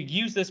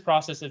use this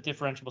process of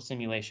differentiable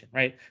simulation,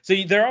 right? So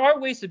there are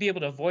ways to be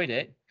able to avoid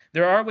it.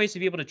 There are ways to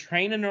be able to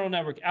train a neural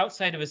network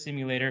outside of a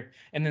simulator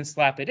and then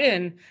slap it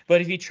in. But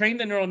if you train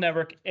the neural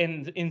network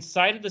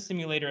inside of the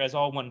simulator as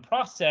all one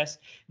process,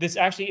 this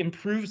actually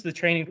improves the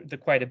training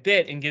quite a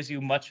bit and gives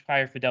you much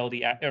higher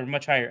fidelity or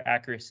much higher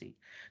accuracy.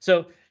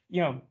 So,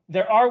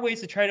 there are ways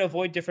to try to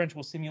avoid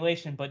differentiable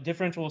simulation, but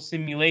differentiable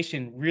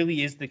simulation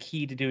really is the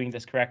key to doing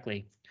this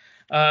correctly.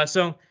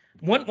 So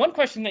one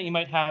question that you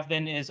might have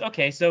then is,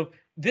 okay, so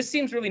this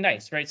seems really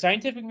nice, right?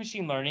 Scientific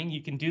machine learning,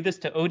 you can do this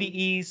to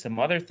ODEs, some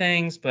other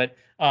things, but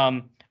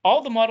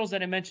all the models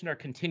that I mentioned are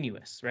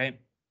continuous, right?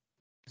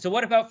 So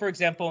what about, for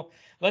example,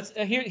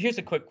 here's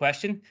a quick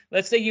question.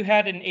 Let's say you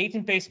had an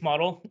agent-based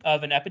model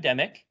of an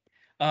epidemic.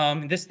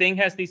 This thing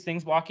has these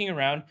things walking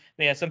around.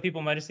 Some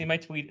people might have seen my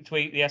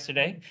tweet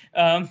yesterday.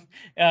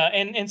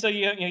 And so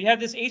you have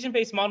this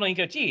agent-based model, and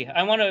you go, gee,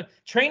 I want to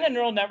train a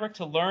neural network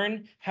to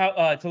learn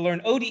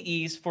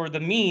ODEs for the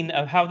mean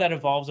of how that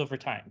evolves over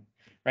time,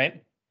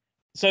 right?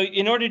 So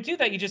in order to do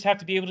that, you just have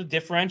to be able to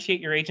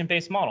differentiate your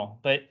agent-based model,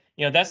 but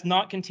that's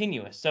not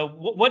continuous. So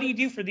what do you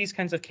do for these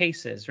kinds of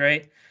cases,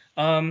 right?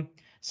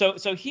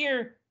 So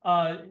here,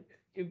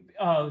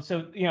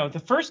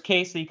 the first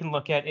case that you can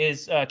look at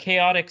is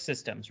chaotic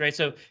systems, right?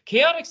 So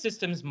chaotic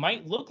systems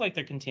might look like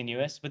they're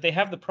continuous, but they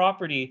have the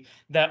property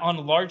that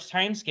on large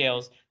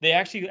timescales, they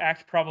actually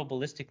act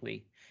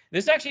probabilistically.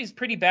 This actually is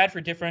pretty bad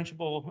for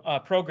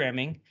differentiable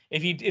programming.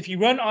 If you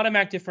run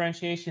automatic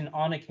differentiation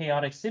on a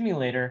chaotic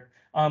simulator,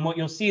 what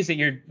you'll see is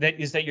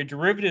that your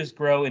derivatives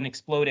grow and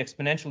explode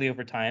exponentially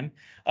over time.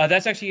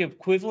 That's actually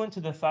equivalent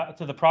to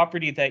the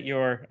property that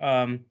your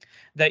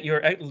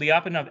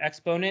Lyapunov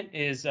exponent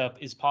is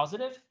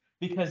positive,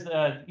 because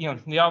the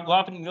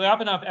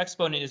Lyapunov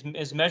exponent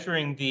is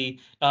measuring the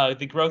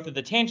growth of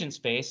the tangent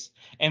space,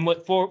 and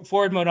what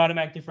forward mode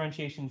automatic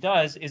differentiation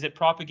does is it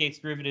propagates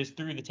derivatives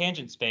through the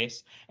tangent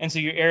space, and so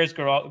your errors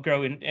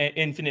grow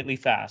infinitely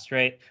fast,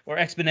 right, or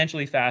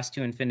exponentially fast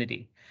to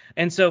infinity.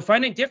 And so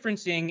finite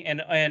differencing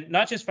and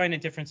not just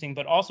finite differencing,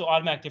 but also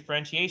automatic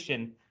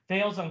differentiation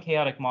fails on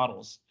chaotic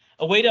models.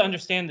 A way to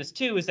understand this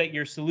too is that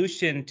your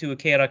solution to a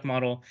chaotic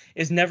model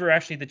is never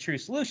actually the true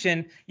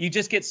solution. You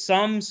just get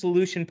some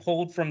solution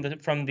pulled from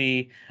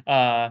the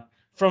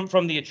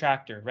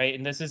attractor, right?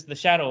 And this is the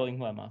shadowing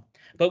lemma.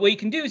 But what you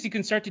can do is you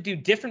can start to do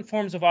different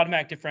forms of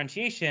automatic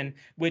differentiation,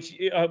 which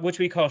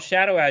we call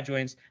shadow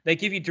adjoints, that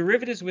give you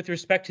derivatives with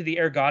respect to the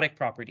ergodic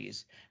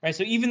properties, right?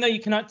 So even though you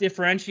cannot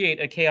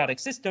differentiate a chaotic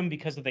system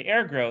because of the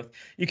error growth,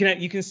 you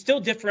can still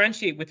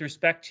differentiate with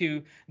respect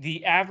to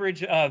the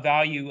average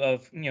value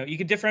of, you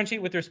can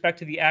differentiate with respect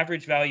to the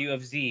average value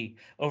of z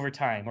over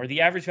time, or the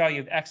average value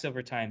of x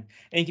over time.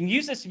 And you can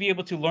use this to be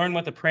able to learn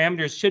what the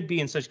parameters should be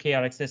in such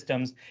chaotic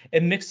systems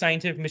and mix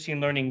scientific machine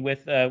learning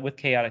with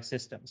chaotic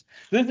systems.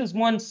 So this is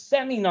one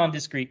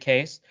semi-non-discrete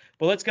case,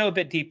 but let's go a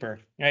bit deeper,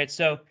 right?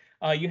 So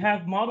You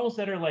have models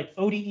that are like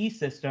ODE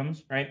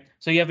systems, right?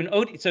 So you have an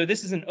ODE. So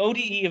this is an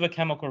ODE of a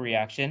chemical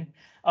reaction.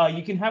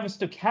 You can have a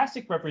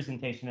stochastic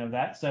representation of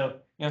that. So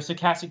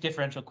stochastic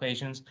differential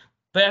equations.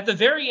 But at the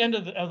very end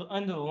of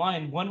the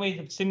line, one way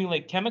to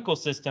simulate chemical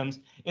systems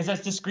is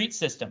as discrete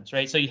systems,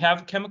 right? So you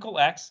have chemical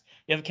X,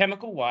 you have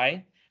chemical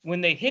Y.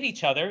 When they hit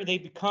each other, they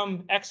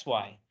become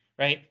XY,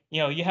 right?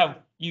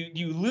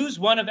 You lose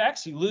one of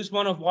X, you lose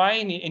one of Y,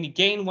 and you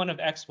gain one of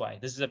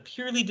XY. This is a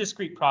purely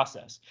discrete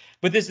process.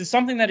 But this is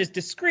something that is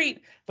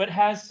discrete, but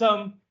has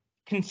some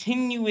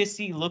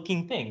continuously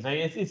looking things.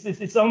 Right?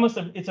 It's almost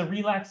a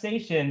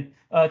relaxation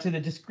to the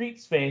discrete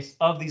space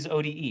of these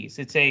ODEs.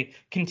 It's a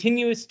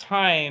continuous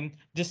time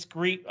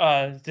discrete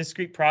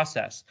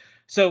process.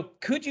 So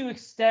could you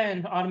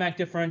extend automatic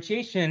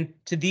differentiation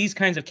to these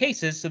kinds of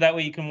cases so that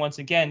way you can once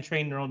again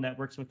train neural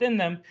networks within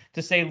them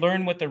to say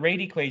learn what the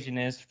rate equation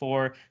is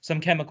for some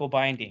chemical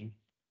binding?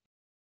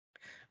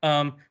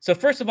 So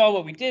first of all,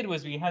 what we did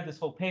was we had this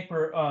whole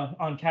paper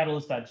on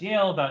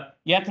catalyst.gl about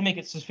you have to make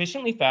it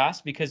sufficiently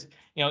fast because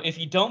if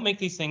you don't make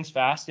these things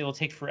fast, it will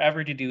take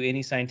forever to do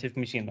any scientific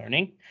machine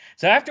learning.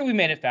 So after we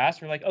made it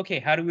fast, we're like, okay,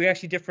 how do we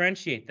actually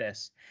differentiate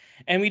this?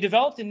 And we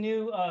developed a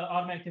new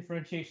automatic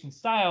differentiation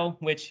style,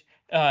 which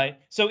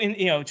so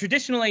in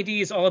traditional AD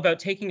is all about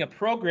taking a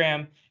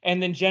program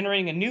and then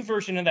generating a new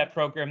version of that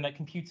program that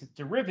computes its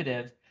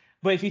derivative.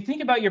 But if you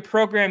think about your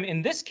program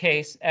in this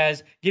case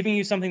as giving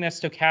you something that's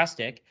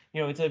stochastic,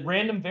 it's a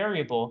random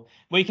variable,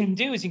 what you can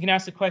do is you can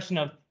ask the question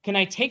of, can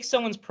I take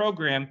someone's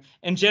program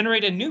and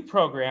generate a new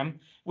program,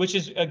 which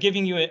is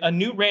giving you a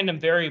new random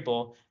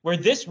variable, where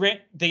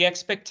the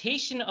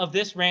expectation of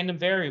this random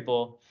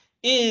variable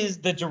is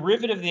the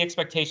derivative of the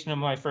expectation of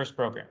my first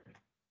program.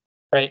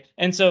 Right,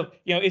 and so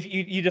if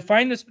you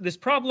define this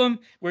problem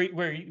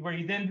where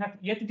you then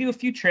have to do a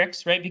few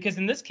tricks, right? Because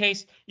in this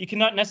case, you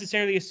cannot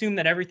necessarily assume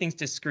that everything's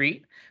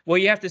discrete.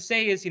 What you have to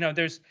say is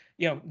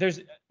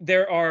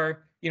there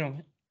are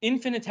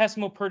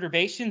infinitesimal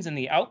perturbations in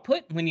the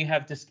output when you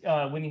have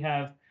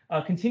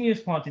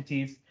continuous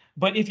quantities.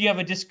 But if you have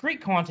a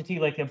discrete quantity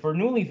like a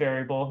Bernoulli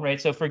variable,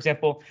 right? So for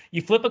example,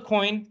 you flip a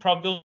coin,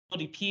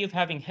 probability P of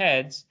having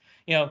heads,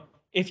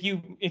 if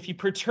you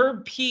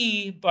perturb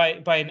P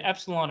by an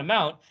epsilon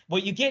amount,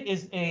 what you get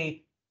is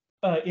a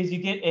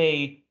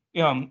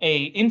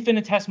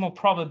infinitesimal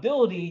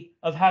probability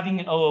of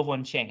having an O of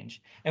 1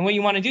 change. And what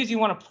you want to do is you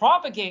want to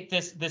propagate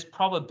this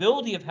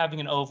probability of having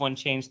an O of 1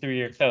 change through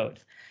your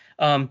code.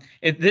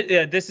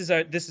 This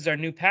is our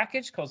new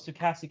package called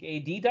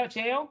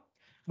stochasticad.jl,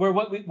 where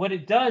what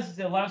it does is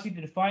it allows you to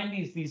define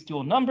these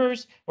dual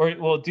numbers, or it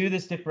will do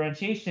this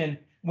differentiation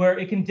where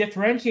it can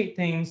differentiate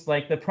things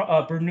like the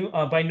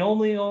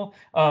binomial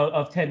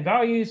of 10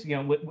 values,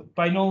 with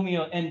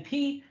binomial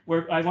NP,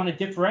 where I want to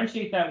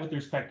differentiate that with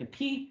respect to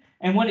P.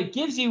 And what it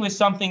gives you is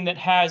something that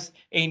has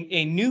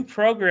a new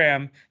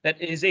program that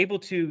is able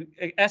to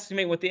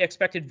estimate what the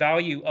expected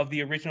value of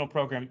the original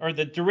program, or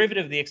the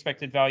derivative of the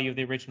expected value of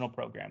the original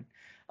program.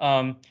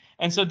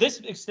 And so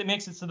this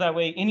makes it so that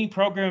way any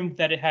program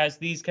that it has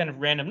these kind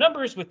of random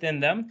numbers within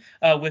them,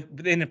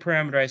 within a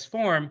parameterized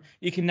form,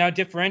 you can now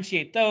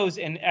differentiate those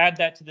and add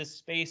that to this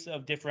space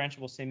of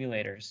differentiable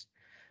simulators.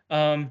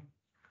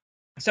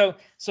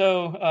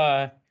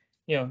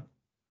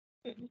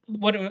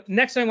 What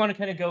next I want to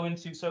kind of go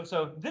into.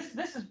 So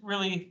this is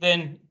really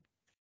then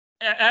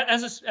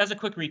as a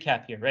quick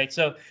recap here, right?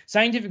 So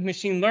scientific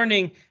machine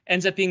learning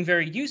ends up being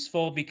very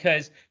useful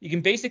because you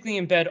can basically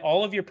embed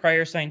all of your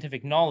prior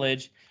scientific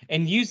knowledge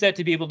and use that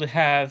to be able to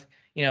have,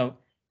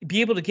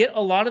 be able to get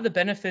a lot of the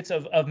benefits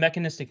of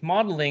mechanistic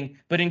modeling,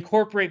 but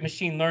incorporate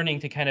machine learning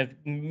to kind of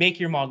make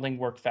your modeling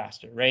work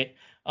faster, right?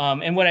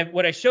 And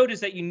what I showed is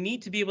that you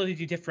need to be able to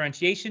do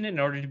differentiation in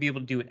order to be able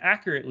to do it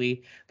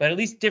accurately, but at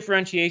least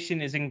differentiation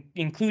is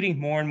including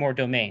more and more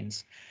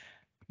domains.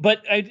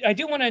 But I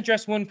do want to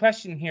address one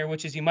question here,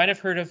 which is you might have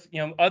heard of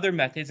other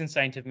methods in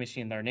scientific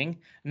machine learning.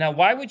 Now,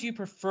 why would you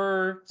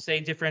prefer,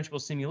 say, differentiable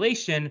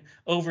simulation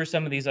over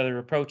some of these other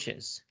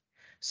approaches?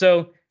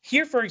 So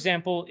here, for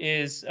example,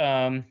 is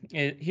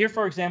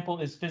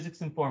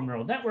physics-informed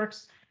neural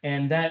networks,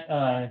 and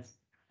that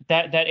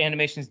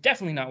animation is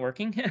definitely not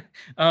working.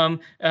 The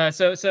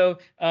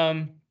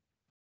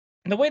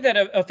way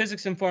that a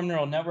physics-informed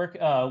neural network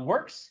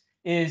works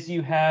is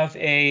you have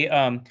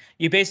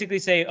you basically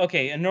say,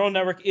 okay, a neural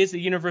network is a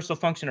universal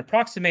function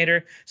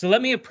approximator. So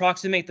let me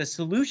approximate the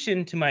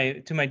solution to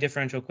my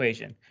differential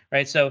equation,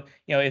 right? So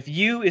if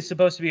U is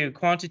supposed to be a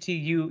quantity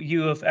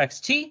U of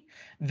xt,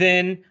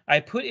 then I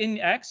put in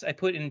x, I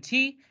put in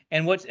t,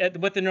 and what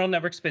the neural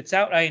network spits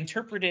out, I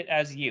interpret it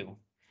as U.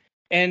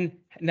 And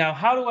now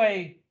how do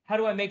I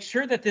make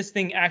sure that this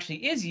thing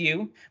actually is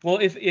U? Well,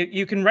 if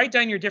you can write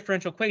down your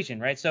differential equation,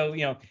 right? So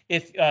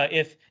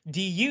if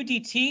du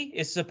dt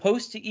is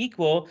supposed to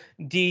equal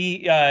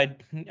the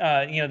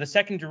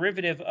second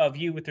derivative of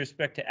U with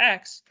respect to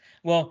x,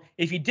 well,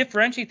 if you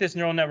differentiate this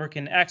neural network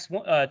in x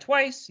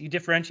twice, you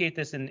differentiate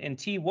this in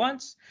t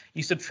once,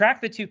 you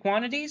subtract the two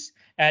quantities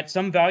at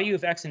some value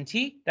of x and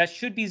t, that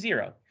should be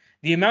 0.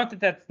 The amount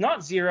that's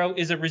not 0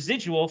 is a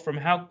residual from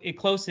how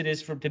close it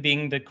is to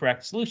being the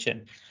correct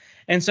solution.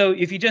 And so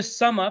if you just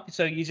sum up,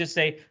 so you just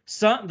say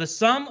the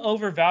sum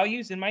over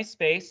values in my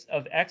space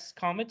of x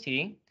comma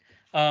t,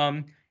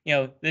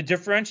 the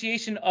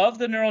differentiation of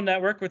the neural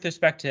network with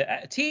respect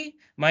to t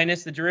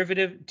minus the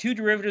two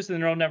derivatives of the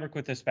neural network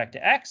with respect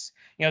to x,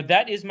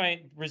 that is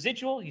my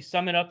residual. You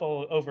sum it up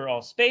over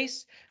all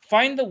space,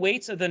 find the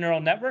weights of the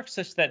neural network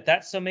such that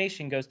that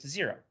summation goes to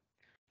 0.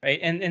 Right.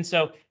 And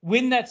so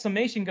when that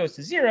summation goes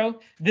to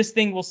 0, this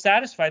thing will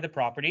satisfy the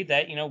property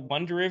that,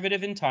 one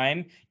derivative in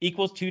time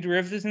equals two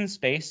derivatives in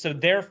space. So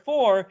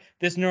therefore,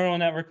 this neural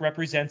network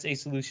represents a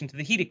solution to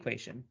the heat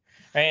equation.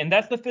 Right. And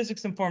that's the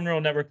physics-informed neural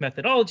network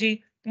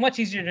methodology. Much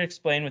easier to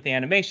explain with the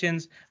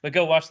animations, but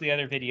go watch the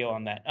other video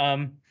on that.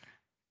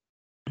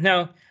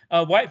 So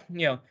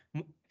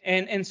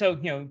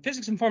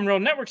physics-informed neural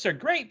networks are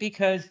great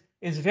because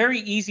it's very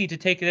easy to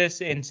take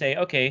this and say,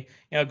 okay,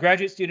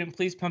 graduate student,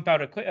 please pump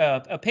out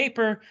a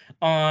paper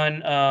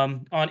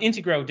on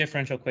integral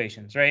differential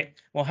equations, right?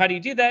 Well, how do you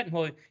do that?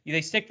 Well,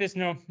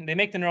 they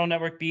make the neural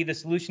network be the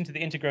solution to the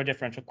integral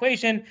differential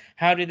equation.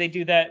 How do they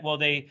do that? Well,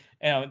 they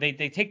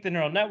take the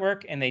neural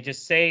network and they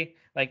just say,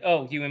 like,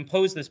 oh, you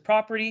impose this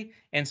property,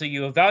 and so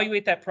you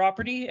evaluate that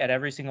property at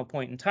every single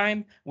point in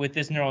time with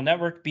this neural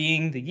network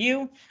being the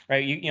u,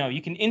 right?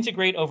 You can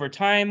integrate over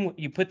time.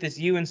 You put this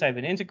u inside of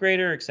an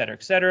integrator, et cetera,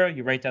 et cetera.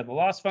 You write down the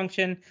loss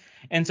function,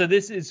 and so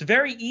this is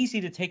very easy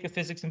to take a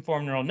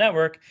physics-informed neural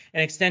network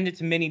and extend it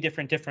to many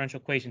different differential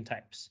equation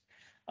types.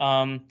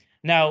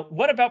 Now,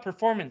 what about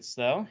performance,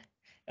 though?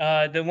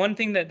 The one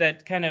thing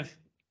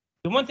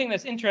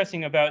that's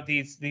interesting about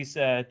these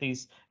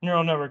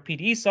neural network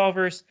PDE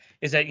solvers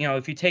is that,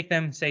 if you take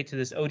them, say, to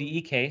this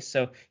ODE case.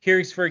 So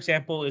here's, for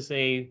example, is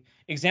a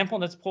example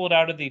that's pulled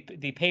out of the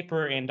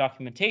paper and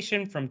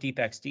documentation from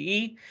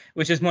DeepXDE,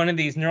 which is one of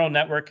these neural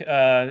network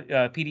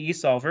PDE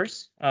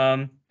solvers.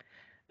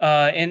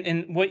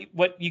 And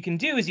what you can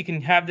do is you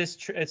can have this,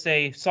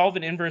 say, solve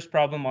an inverse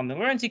problem on the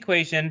Lorentz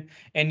equation,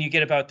 and you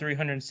get about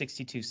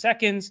 362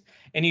 seconds.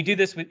 And you do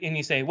this and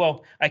you say,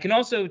 well, I can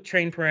also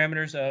train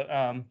parameters,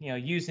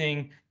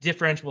 using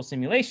differentiable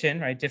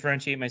simulation, right?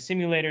 Differentiate my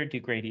simulator,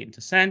 do gradient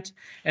descent.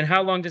 And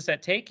how long does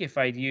that take if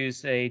I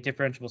use a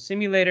differentiable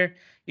simulator?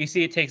 You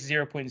see it takes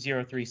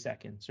 0.03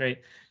 seconds,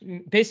 right?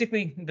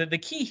 Basically, the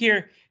key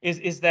here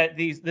is that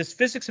this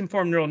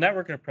physics-informed neural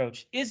network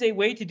approach is a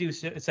way to do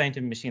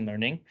scientific machine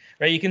learning,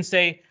 right? You can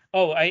say,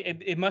 oh,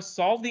 it must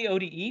solve the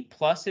ODE,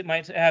 plus it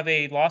might have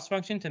a loss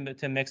function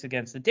to mix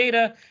against the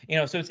data,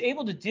 so it's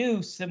able to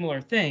do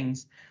similar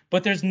things,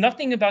 but there's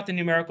nothing about the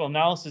numerical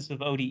analysis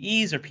of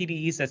ODEs or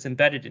PDEs that's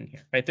embedded in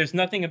here, right? There's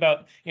nothing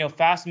about,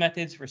 fast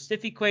methods for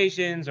stiff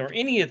equations or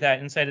any of that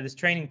inside of this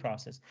training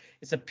process.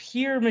 It's a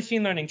pure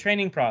machine learning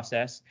training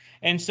process,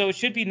 and so it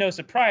should be no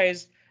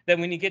surprise that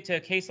when you get to a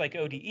case like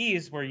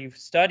ODEs, where you've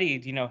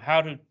studied,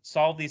 how to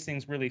solve these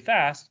things really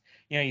fast,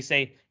 you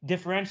say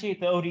differentiate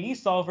the ODE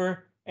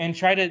solver and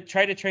try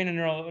to train a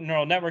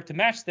neural network to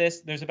match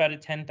this. There's about a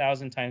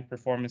 10,000 times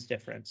performance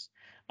difference.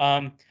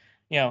 I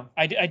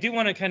do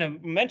want to kind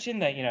of mention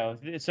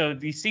that, so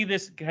we see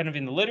this kind of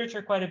in the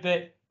literature quite a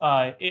bit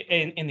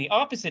in the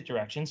opposite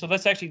direction. So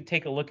let's actually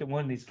take a look at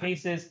one of these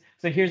cases.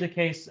 So here's a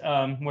case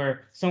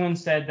where someone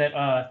said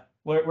that,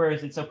 where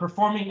is it? So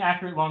performing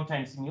accurate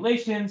long-time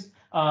simulations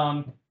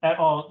at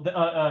all,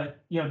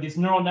 these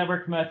neural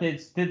network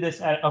methods did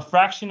this at a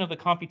fraction of the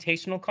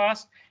computational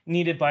cost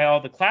needed by all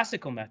the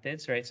classical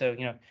methods, right? So,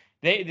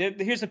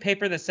 here's a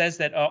paper that says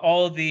that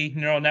all of the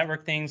neural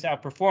network things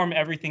outperform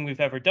everything we've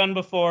ever done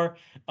before.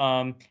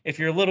 If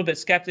you're a little bit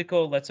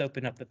skeptical, let's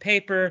open up the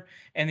paper,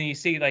 and then you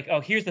see, like,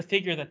 oh, here's the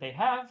figure that they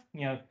have.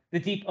 The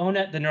deep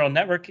ONet, the neural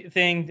network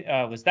thing,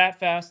 was that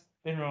fast.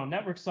 The neural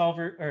network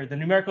solver, or the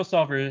numerical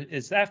solver,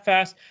 is that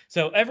fast.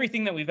 So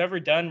everything that we've ever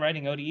done,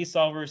 writing ODE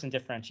solvers and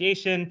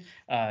differentiation,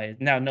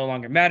 now no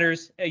longer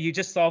matters. You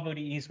just solve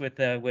ODEs with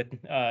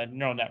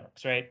neural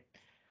networks, right?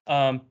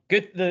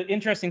 The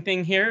interesting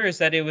thing here is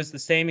that it was the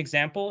same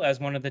example as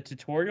one of the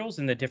tutorials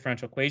in the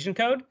differential equation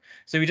code.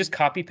 So we just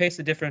copy paste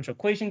the differential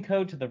equation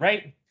code to the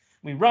right.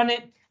 We run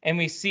it, and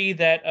we see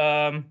that,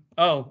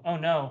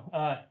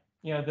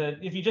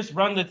 if you just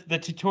run the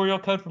tutorial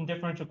code from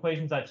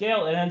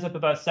differentialequations.jl, it ends up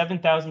about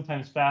 7,000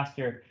 times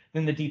faster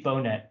than the deep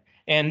ONet.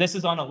 And this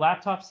is on a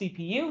laptop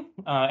CPU,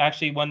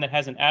 actually one that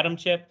has an Atom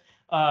chip,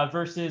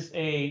 versus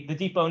the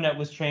deep ONet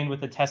was trained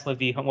with a Tesla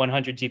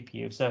V100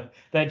 GPU. So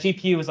that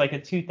GPU was like a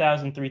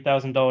 $2,000,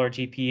 $3,000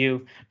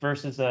 GPU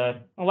versus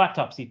a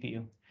laptop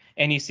CPU.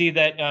 And you see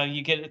that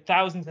you get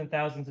thousands and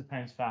thousands of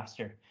times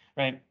faster,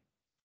 right?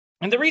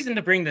 And the reason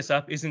to bring this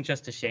up isn't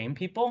just to shame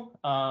people.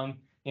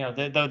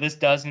 Though this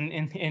does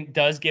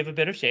give a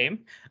bit of shame.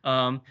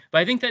 But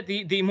I think that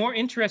the more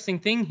interesting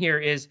thing here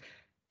is,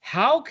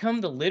 how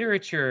come the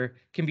literature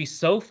can be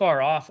so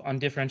far off on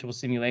differentiable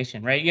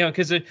simulation, right?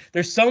 Because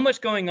there's so much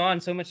going on,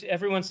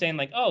 everyone's saying,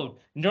 like, oh,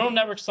 neural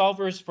network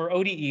solvers for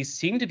ODEs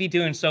seem to be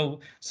doing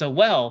so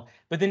well.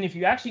 But then if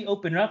you actually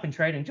open it up and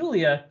try it in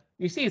Julia,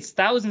 you see it's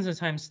thousands of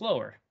times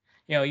slower.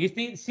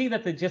 you see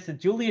that just the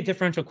Julia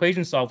differential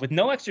equation solve with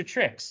no extra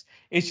tricks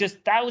is just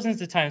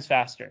thousands of times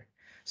faster.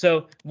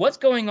 So what's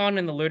going on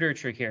in the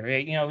literature here,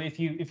 right?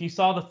 If you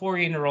saw the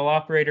Fourier neural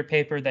operator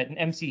paper that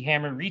MC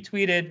Hammer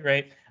retweeted,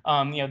 right?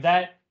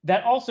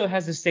 That also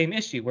has the same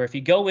issue where if you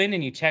go in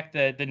and you check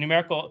the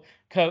numerical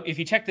code, if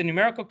you check the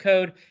numerical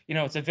code,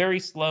 it's a very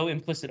slow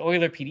implicit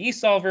Euler PDE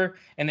solver,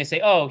 and they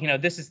say, oh,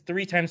 this is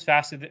 3 times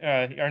faster.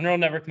 Our neural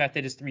network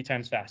method is 3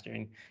 times faster,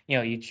 and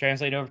you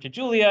translate over to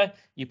Julia,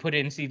 you put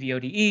in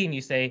CVODE, and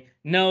you say,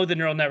 no, the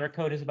neural network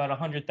code is about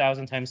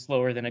 100,000 times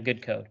slower than a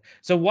good code.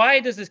 So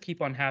why does this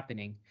keep on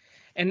happening?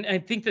 And I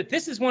think that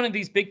this is one of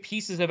these big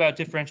pieces about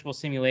differentiable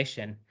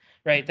simulation,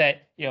 right?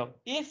 That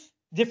if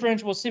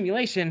differentiable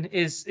simulation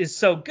is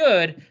so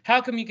good, how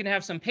come you can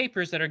have some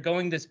papers that are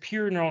going this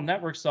pure neural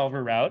network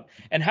solver route,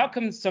 and how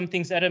come some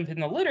things end up in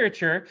the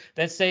literature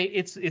that say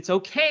it's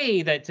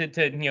okay that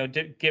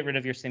to get rid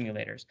of your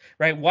simulators,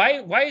 right?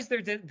 Why is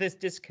there this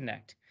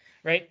disconnect,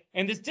 right?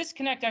 And this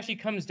disconnect actually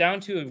comes down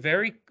to a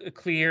very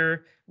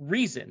clear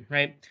reason,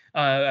 right?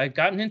 I've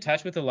gotten in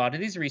touch with a lot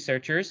of these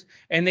researchers,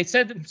 and they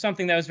said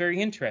something that was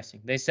very interesting.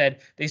 They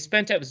said they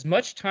spent as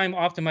much time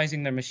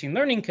optimizing their machine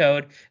learning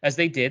code as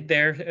they did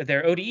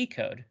their ODE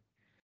code.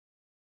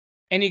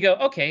 And you go,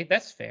 okay,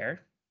 that's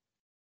fair.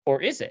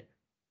 Or is it?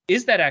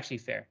 Is that actually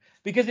fair?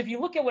 Because if you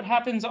look at what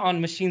happens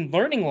on machine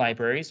learning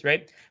libraries,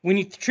 right, when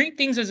you treat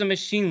things as a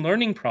machine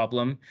learning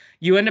problem,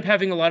 you end up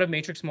having a lot of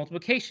matrix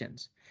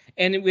multiplications.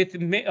 And with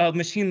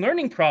machine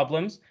learning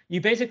problems, you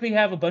basically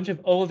have a bunch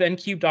of O of n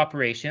cubed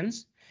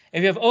operations.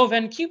 If you have O of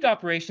n cubed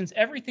operations,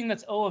 everything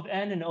that's O of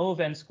n and O of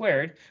n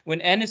squared,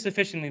 when n is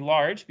sufficiently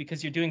large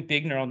because you're doing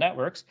big neural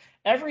networks,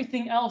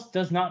 everything else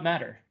does not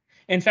matter.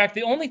 In fact,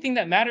 the only thing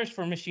that matters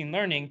for machine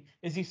learning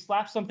is you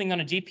slap something on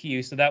a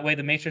GPU so that way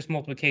the matrix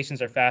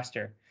multiplications are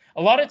faster.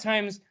 A lot of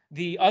times,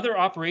 the other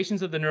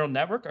operations of the neural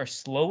network are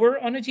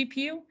slower on a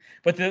GPU,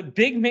 but the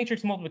big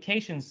matrix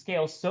multiplications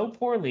scale so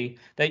poorly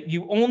that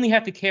you only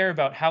have to care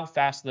about how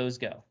fast those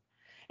go.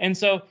 And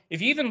so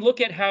if you even look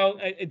at how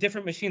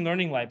different machine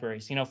learning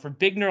libraries, for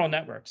big neural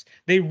networks,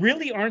 they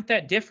really aren't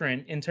that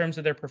different in terms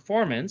of their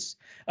performance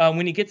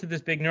when you get to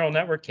this big neural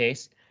network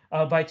case.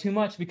 By too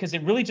much, because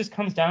it really just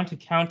comes down to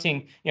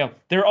counting.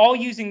 They're all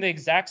using the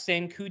exact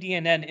same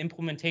cuDNN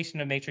implementation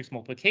of matrix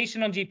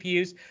multiplication on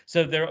GPUs,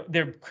 so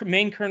their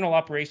main kernel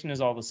operation is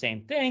all the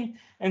same thing.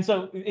 And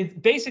so it's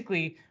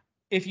basically,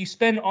 if you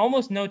spend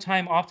almost no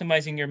time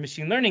optimizing your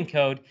machine learning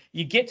code,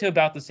 you get to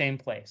about the same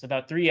place,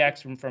 about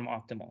 3x from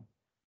optimal.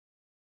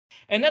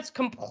 And that's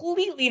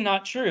completely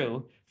not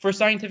true for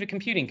scientific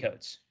computing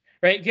codes.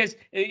 Right, because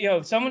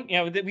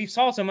we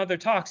saw some other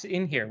talks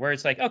in here where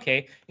it's like,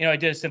 okay, I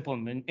did a simple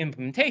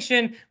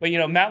implementation, but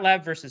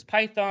MATLAB versus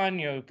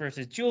Python,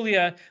 versus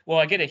Julia, well,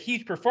 I get a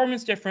huge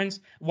performance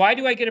difference. Why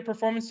do I get a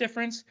performance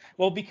difference?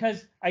 Well,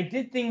 because I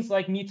did things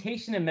like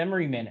mutation and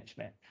memory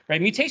management,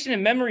 right? Mutation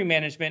and memory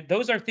management,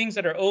 those are things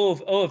that are O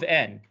of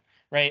n,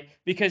 right?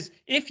 Because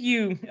if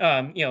you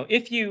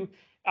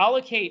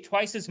allocate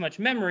twice as much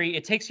memory,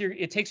 it takes your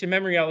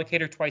memory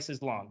allocator twice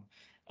as long.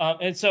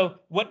 And so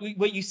what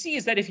you see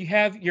is that if you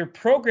have your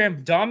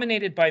program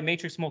dominated by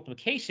matrix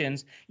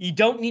multiplications, you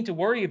don't need to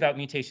worry about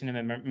mutation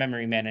and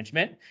memory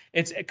management.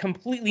 It's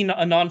completely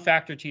a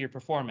non-factor to your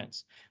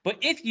performance. But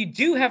if you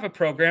do have a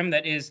program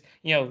that is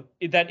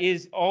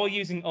all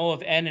using O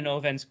of n and O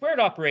of n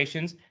squared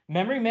operations,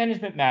 memory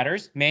management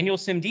matters, manual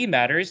SIMD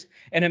matters,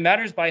 and it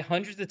matters by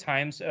hundreds of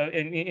times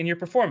in your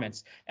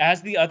performance,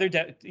 as the other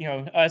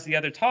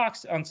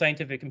talks on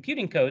scientific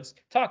computing codes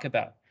talk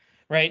about.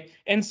 Right.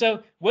 And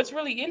so what's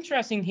really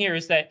interesting here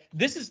is that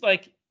this is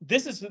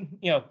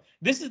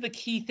the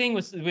key thing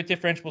with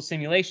differentiable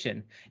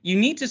simulation. You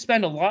need to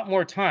spend a lot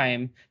more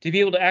time to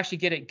be able to actually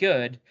get it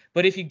good.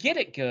 But if you get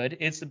it good,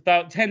 it's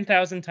about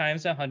 10,000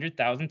 times,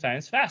 100,000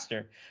 times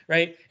faster.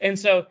 Right. And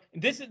so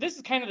this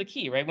is kind of the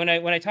key. Right. When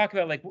I talk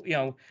about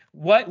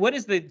what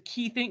is the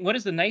key thing? What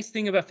is the nice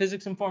thing about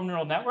physics-informed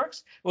neural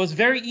networks? Well, it's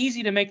very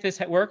easy to make this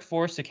work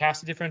for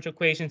stochastic differential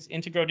equations,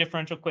 integral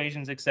differential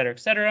equations, et cetera, et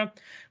cetera.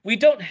 We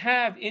don't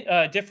have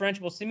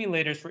differentiable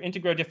simulators for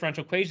integral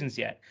differential equations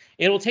yet.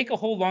 It'll take a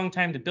whole long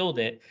time to build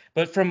it,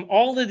 but from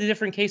all of the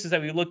different cases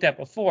that we looked at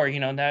before,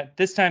 that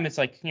this time it's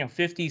like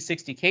 50,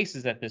 60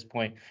 cases at this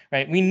point,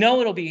 right? We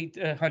know it'll be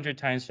 100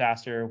 times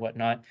faster or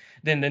whatnot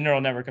than the neural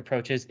network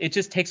approaches. It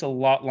just takes a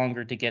lot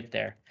longer to get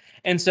there.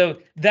 And so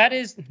that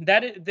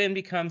then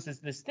becomes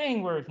this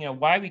thing where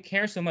why we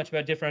care so much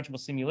about differentiable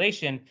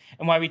simulation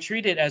and why we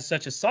treat it as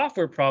such a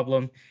software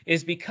problem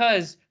is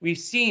because we've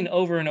seen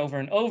over and over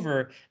and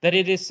over that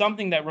it is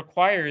something that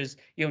requires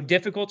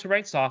difficult to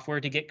write software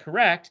to get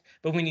correct,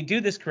 but when you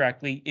do this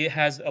correctly, it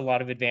has a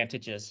lot of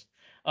advantages.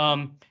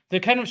 To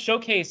kind of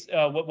showcase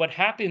what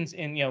happens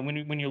in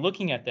when you're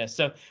looking at this.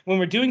 So when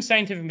we're doing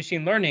scientific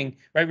machine learning,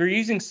 right, we're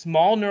using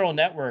small neural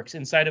networks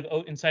inside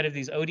of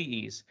these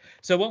ODEs.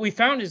 So what we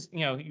found is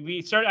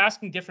we started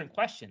asking different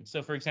questions.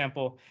 So for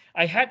example,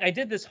 I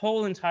did this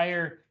whole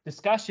entire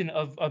discussion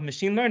of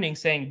machine learning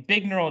saying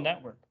big neural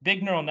network,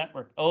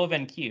 O of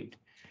n cubed.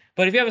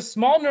 But if you have a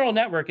small neural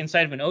network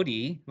inside of an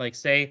ODE, like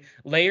say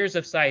layers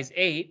of size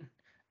 8,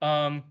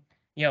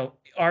 you know,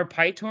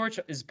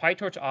 is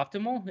PyTorch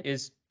optimal?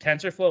 Is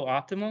TensorFlow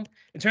optimal?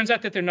 It turns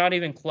out that they're not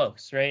even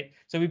close, right?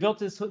 So we built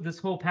this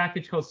whole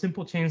package called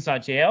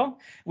simplechains.jl,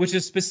 which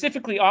is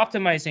specifically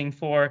optimizing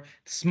for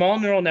small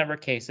neural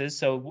network cases,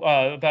 so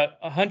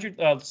about 100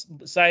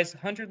 size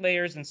 100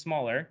 layers and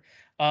smaller.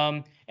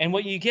 And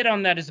what you get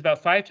on that is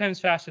about 5 times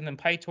faster than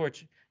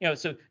PyTorch. You know,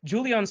 so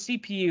Julia on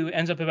CPU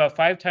ends up about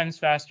 5 times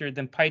faster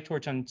than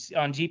PyTorch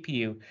on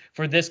GPU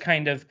for this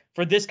kind of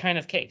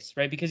case,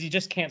 right? Because you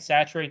just can't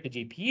saturate the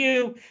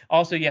GPU.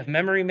 Also, you have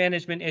memory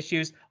management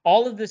issues.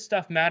 All of this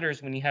stuff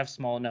matters when you have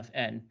small enough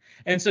n.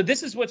 And so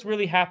this is what's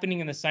really happening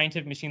in the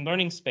scientific machine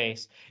learning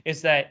space,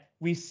 is that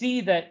we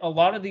see that a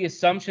lot of the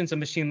assumptions of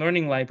machine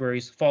learning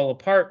libraries fall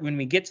apart when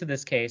we get to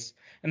this case,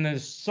 and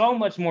there's so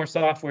much more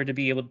software to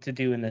be able to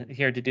do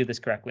here to do this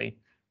correctly.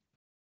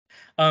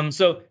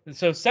 So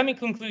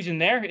semi-conclusion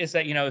there is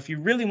that, you know, if you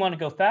really want to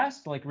go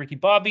fast, like Ricky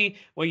Bobby,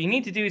 what you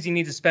need to do is you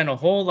need to spend a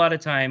whole lot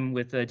of time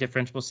with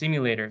differentiable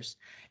simulators.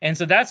 And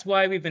so that's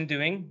why we've been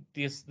doing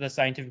the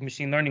scientific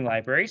machine learning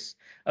libraries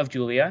of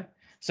Julia.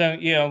 So,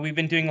 you know, we've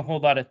been doing a whole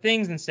lot of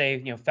things and say,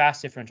 you know,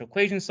 fast differential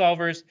equation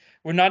solvers.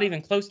 We're not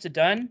even close to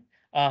done.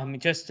 You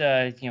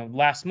know,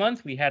 last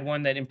month we had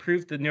one that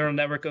improved the neural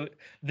network,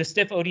 the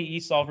stiff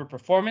ODE solver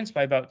performance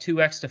by about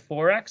 2x to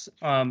 4x.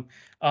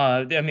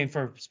 I mean,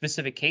 for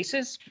specific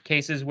cases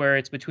where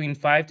it's between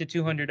 5 to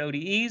 200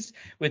 ODEs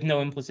with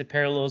no implicit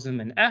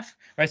parallelism in F,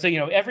 right? So, you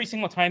know, every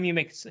single time you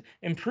make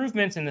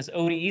improvements in this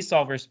ODE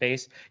solver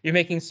space, you're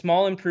making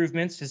small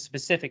improvements to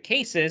specific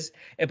cases,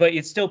 but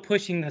it's still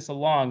pushing this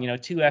along, you know,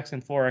 2x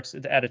and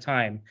 4x at a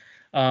time.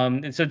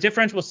 And so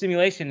differentiable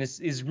simulation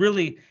is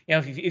really, you know,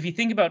 if you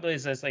think about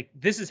it as like,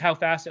 this is how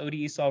fast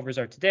ODE solvers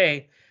are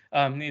today,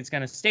 it's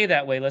going to stay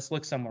that way. Let's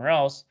look somewhere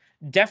else.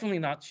 Definitely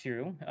not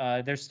true.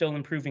 They're still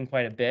improving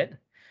quite a bit.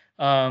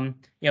 You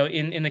know,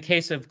 in the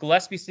case of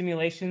Gillespie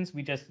simulations,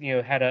 we just, you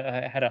know, had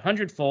a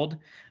 100-fold.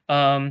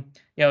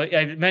 You know,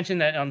 I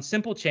mentioned that on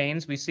simple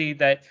chains, we see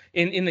that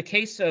in the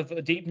case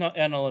of deep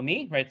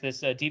NLME, right,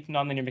 this deep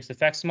nonlinear mixed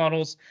effects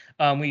models,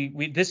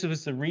 this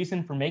was the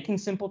reason for making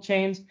simple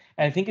chains,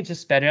 and I think it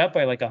just sped it up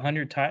by like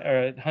 100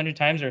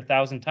 times or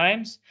 1,000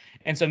 times.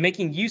 And so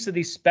making use of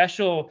these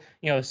special,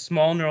 you know,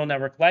 small neural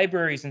network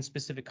libraries in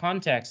specific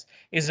contexts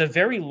is a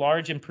very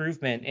large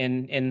improvement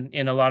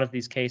in a lot of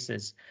these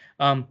cases.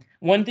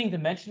 One thing to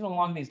mention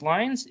along these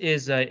lines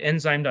is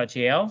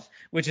enzyme.jl,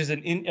 which is a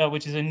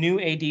new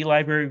AD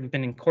library we've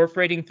been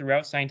incorporating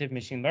throughout scientific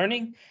machine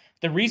learning.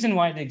 The reason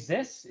why it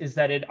exists is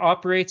that it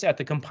operates at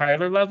the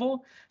compiler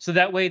level, so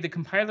that way the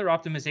compiler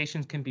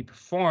optimizations can be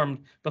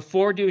performed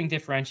before doing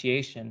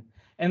differentiation.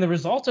 And the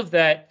result of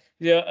that,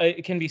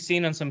 it can be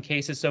seen on some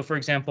cases. So, for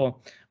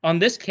example, on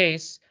this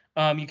case,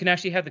 you can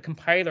actually have the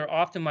compiler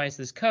optimize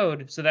this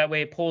code, so that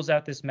way it pulls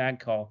out this mag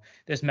call.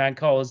 This mag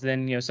call is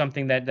then, you know,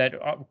 something that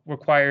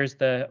requires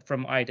the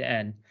from I to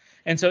N.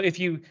 And so if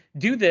you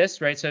do this,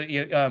 right, so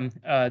you,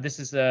 this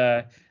is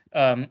a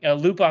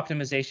loop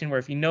optimization where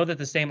if you know that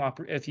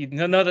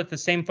the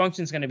same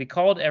function is going to be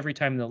called every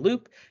time in the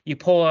loop, you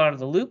pull it out of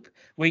the loop.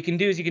 What you can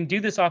do is you can do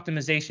this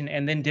optimization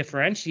and then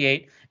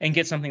differentiate and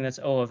get something that's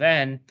O of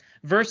n.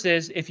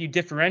 Versus if you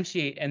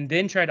differentiate and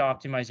then try to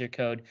optimize your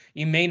code,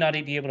 you may not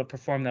be able to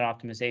perform that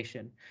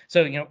optimization.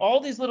 So, you know, all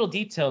these little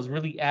details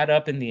really add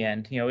up in the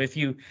end. You know, if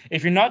you're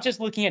not just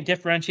looking at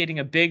differentiating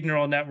a big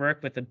neural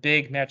network with a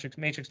big matrix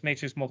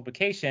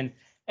multiplication,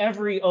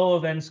 every O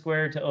of n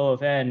squared to O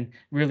of n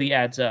really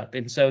adds up.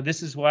 And so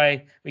this is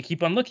why we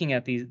keep on looking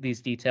at these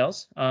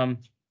details.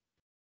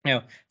 You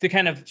know, to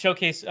kind of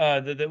showcase how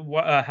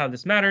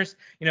this matters,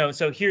 you know,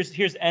 so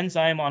here's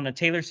enzyme on a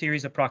Taylor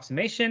series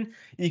approximation.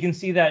 You can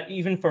see that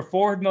even for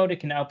forward mode,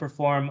 it can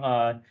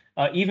outperform,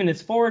 even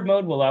its forward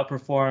mode will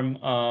outperform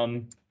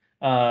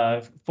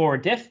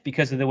forward diff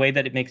because of the way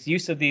that it makes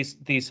use of these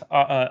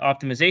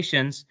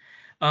optimizations.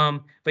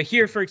 But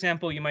here, for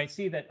example, you might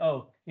see that,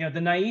 oh, you know,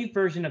 the naive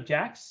version of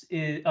JAX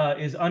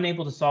is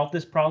unable to solve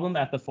this problem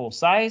at the full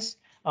size.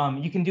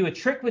 You can do a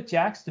trick with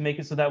JAX to make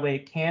it so that way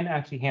it can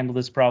actually handle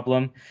this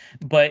problem.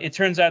 But it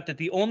turns out that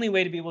the only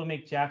way to be able to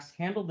make JAX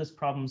handle this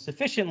problem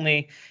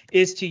sufficiently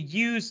is to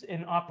use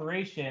an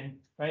operation,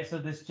 right? So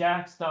this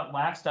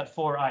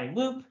JAX.lax.4i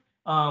loop,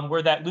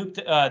 where that loop,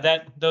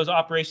 those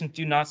operations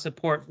do not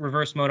support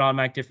reverse mode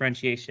automatic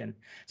differentiation.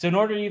 So in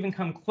order to even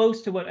come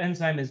close to what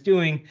enzyme is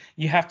doing,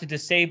 you have to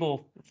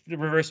disable the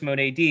reverse mode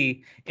AD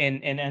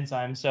in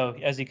enzyme. So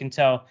as you can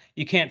tell,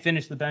 you can't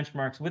finish the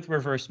benchmarks with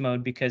reverse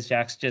mode because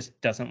JAX just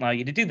doesn't allow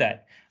you to do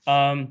that.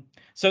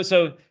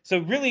 So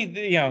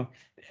really, you know,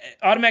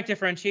 automatic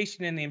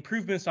differentiation and the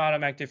improvements to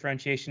automatic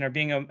differentiation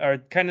are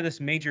kind of this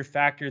major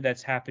factor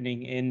that's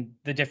happening in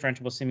the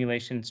differentiable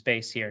simulation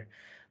space here.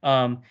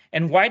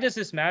 And why does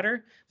this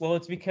matter? Well,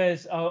 it's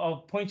because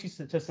I'll point you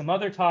to some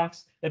other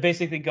talks that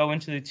basically go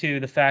into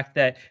the fact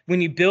that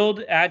when you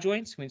build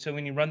adjoints, so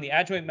when you run the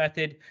adjoint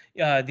method,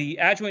 the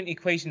adjoint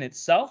equation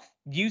itself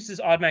uses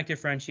automatic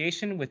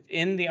differentiation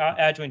within the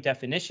adjoint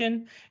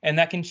definition, and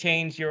that can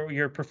change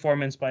your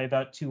performance by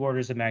about 2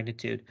 orders of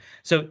magnitude.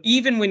 So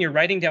even when you're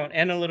writing down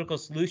analytical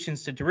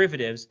solutions to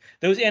derivatives,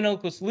 those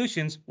analytical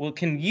solutions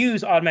can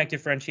use automatic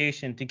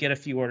differentiation to get a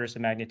few orders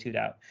of magnitude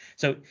out.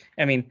 So,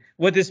 I mean,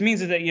 what this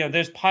means is that,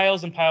 there's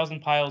piles and piles and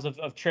piles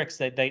of tricks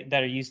that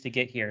are used to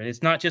get here.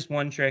 It's not just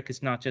one trick.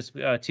 It's not just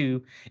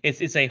two.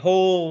 It's a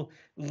whole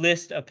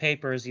list of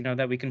papers,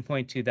 that we can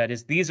point to. That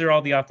is, these are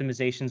all the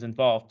optimizations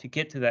involved to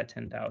get to that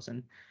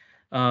 10,000.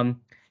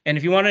 And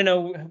if you want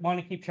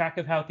to keep track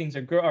of how things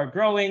are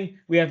growing,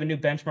 we have a new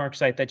benchmark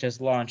site that just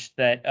launched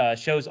that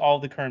shows all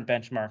the current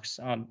benchmarks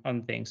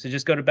on things. So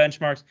just go to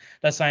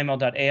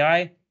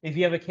benchmarks.sciml.ai. If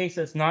you have a case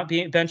that's not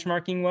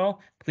benchmarking well,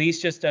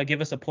 please just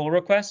give us a pull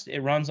request.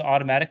 It runs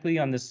automatically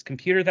on this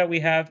computer that we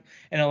have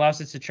and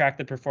allows us to track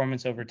the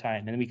performance over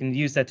time. And we can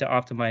use that to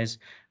optimize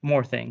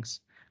more things.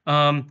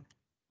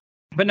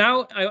 But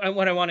now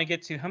what I want to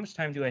get to, how much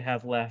time do I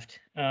have left?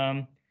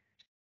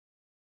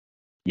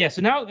 Yeah,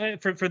 so now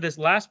for this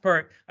last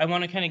part, I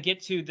want to kind of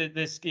get to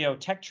this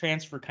tech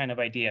transfer kind of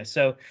idea.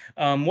 So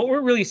what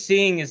we're really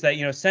seeing is that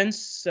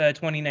since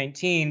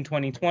 2019,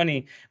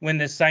 2020, when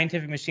this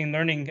scientific machine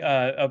learning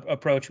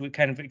approach would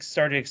kind of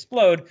started to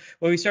explode,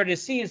 what we started to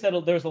see is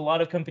that there's a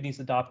lot of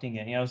companies adopting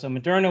it. So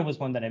Moderna was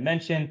one that I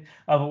mentioned,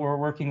 but we're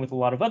working with a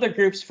lot of other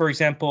groups. For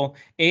example,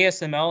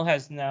 ASML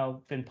has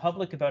now been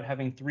public about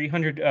having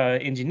 300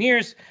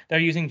 engineers that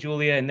are using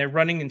Julia, and they're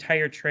running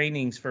entire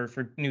trainings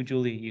for new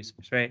Julia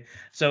users, right?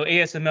 So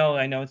ASML,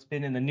 I know it's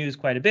been in the news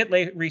quite a bit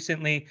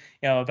recently,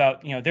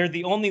 about, they're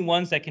the only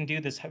ones that can do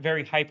this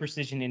very high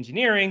precision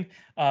engineering.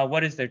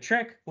 What is their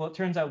trick? Well, it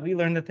turns out we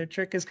learned that their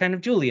trick is kind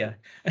of Julia.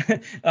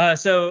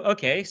 So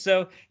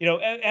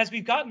as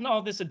we've gotten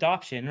all this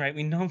adoption, right,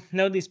 we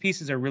know these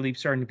pieces are really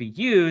starting to be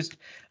used.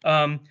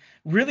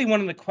 Really, one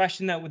of the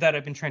questions that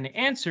I've been trying to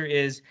answer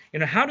is,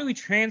 how do we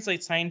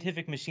translate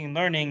scientific machine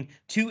learning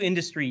to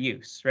industry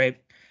use, right?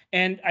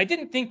 And I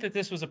didn't think that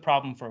this was a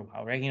problem for a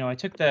while, right? I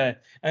took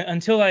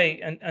until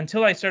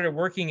I started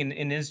working in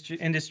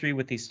industry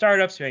with these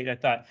startups, right? I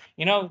thought,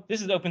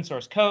 this is open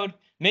source code.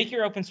 Make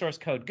your open source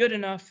code good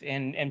enough,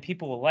 and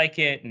people will like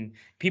it, and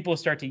people will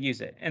start to use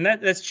it. And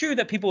that's true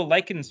that people will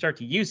like it and start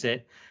to use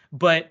it.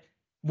 But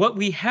what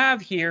we have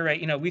here,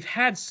 right? We've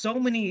had so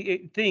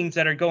many things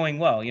that are going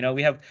well.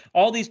 We have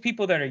all these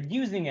people that are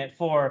using it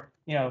for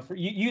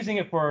using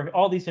it for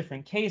all these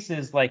different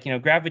cases, like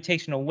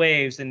gravitational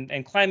waves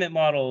and climate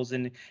models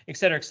and et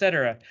cetera, et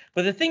cetera.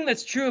 But the thing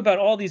that's true about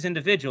all these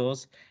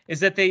individuals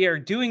is that they are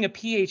doing a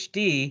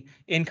PhD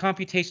in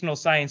computational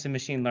science and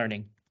machine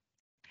learning.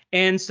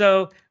 And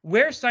so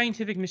where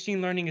scientific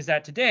machine learning is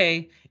at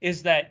today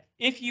is that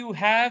if you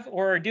have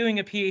or are doing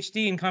a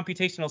PhD in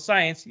computational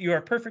science, you are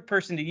a perfect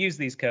person to use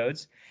these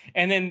codes.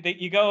 And then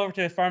you go over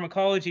to a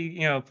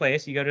pharmacology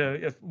place, you go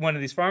to one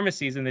of these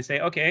pharmacies, and they say,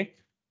 okay,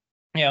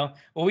 well,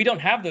 we don't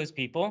have those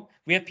people.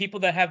 We have people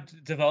that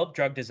have developed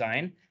drug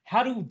design.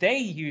 How do they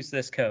use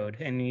this code?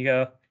 And you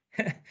go,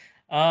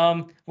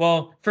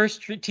 well,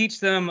 first teach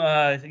them,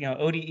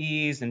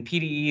 ODEs and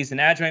PDEs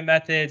and adjoint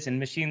methods and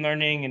machine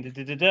learning and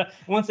da-da-da-da.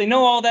 Once they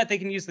know all that, they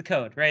can use the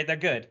code, right? They're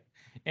good.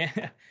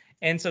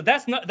 And so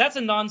that's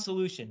a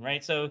non-solution,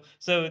 right? So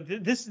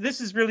this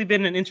has really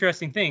been an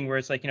interesting thing where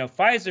it's like,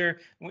 Pfizer,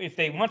 if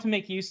they want to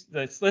make use,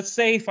 let's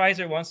say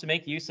Pfizer wants to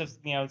make use of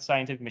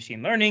scientific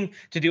machine learning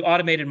to do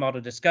automated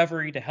model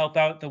discovery to help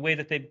out the way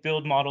that they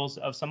build models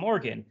of some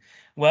organ.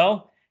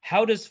 Well,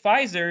 how does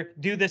Pfizer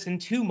do this in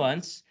 2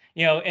 months?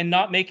 And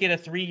not make it a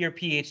 3-year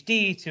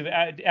PhD to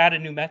add a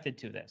new method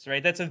to this,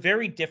 right? That's a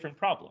very different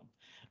problem.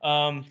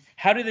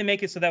 How do they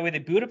make it so that way they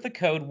boot up the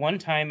code one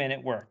time and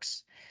it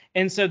works?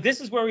 And so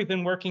this is where we've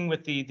been working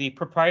with the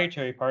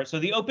proprietary part. So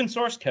the open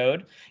source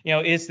code,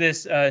 is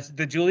this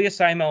the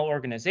JuliaSim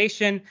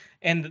organization,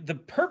 and the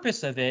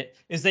purpose of it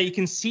is that you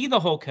can see the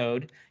whole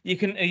code. You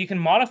can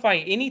modify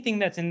anything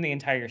that's in the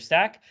entire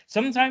stack.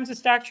 Sometimes the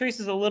stack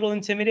trace is a little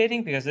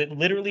intimidating because it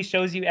literally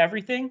shows you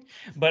everything.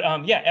 But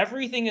yeah,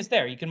 everything is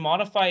there. You can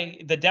modify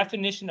the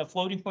definition of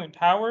floating point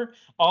power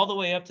all the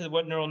way up to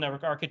what neural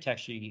network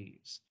architecture you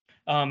use.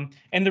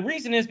 And the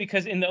reason is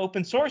because in the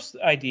open source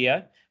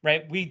idea,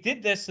 right, we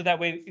did this so that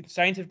way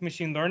scientific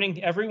machine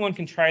learning, everyone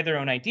can try their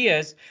own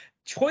ideas.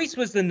 Choice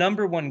was the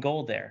 #1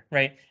 goal there,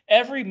 right?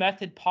 Every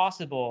method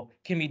possible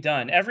can be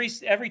done. Every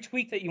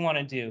tweak that you want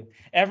to do,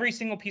 every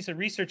single piece of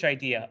research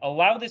idea,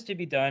 allow this to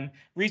be done.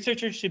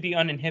 Researchers should be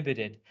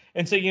uninhibited.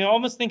 And so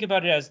almost think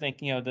about it as like,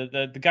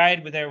 the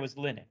guide there was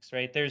Linux,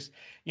 right? There's,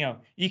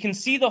 you can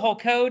see the whole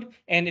code,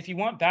 and if you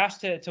want Bash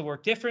to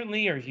work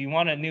differently, or if you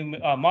want a new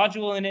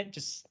module in it,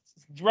 just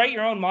write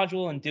your own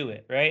module and do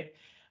it, right?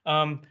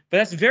 But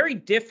that's very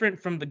different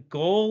from the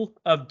goal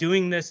of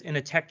doing this in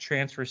a tech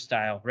transfer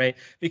style, right?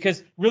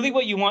 Because really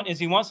what you want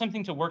is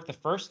something to work the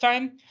first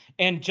time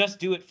and just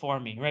do it for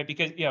me, right?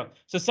 Because,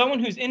 so someone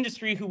who's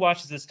industry who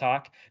watches this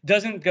talk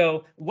doesn't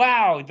go,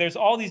 wow, there's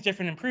all these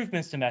different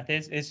improvements to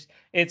methods.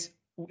 It's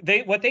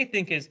what they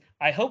think is,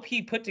 I hope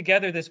he put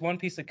together this one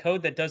piece of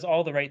code that does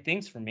all the right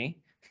things for me,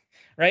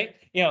 right?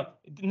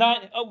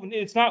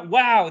 It's not,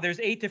 wow, there's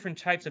 8 different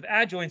types of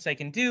adjoints I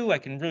can do. I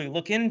can really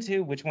look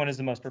into which one is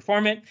the most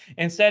performant.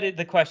 Instead,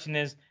 the question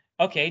is,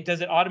 okay,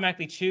 does it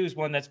automatically choose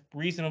one that's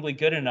reasonably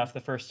good enough the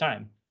first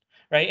time?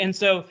 Right. And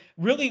so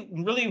really,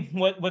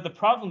 what the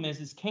problem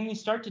is can you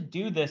start to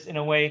do this in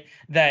a way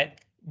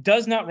that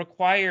does not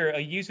require a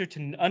user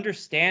to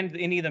understand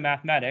any of the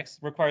mathematics,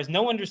 requires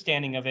no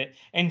understanding of it,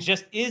 and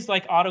just is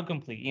like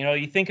autocomplete.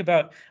 You think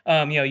about,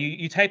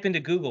 you type into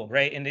Google,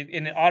 right, and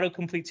it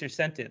autocompletes your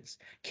sentence.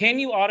 Can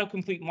you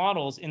autocomplete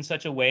models in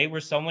such a way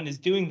where someone is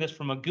doing this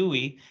from a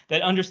GUI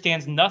that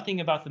understands nothing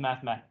about the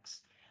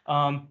mathematics?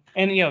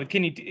 And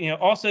can you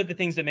also the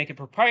things that make it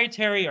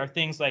proprietary are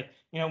things like,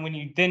 when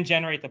you then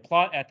generate the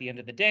plot at the end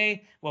of the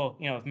day, well,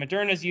 if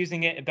Moderna's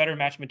using it, it better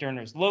match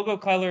Moderna's logo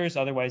colors,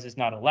 otherwise it's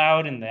not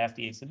allowed in the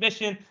FDA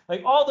submission.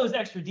 Like all those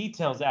extra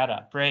details add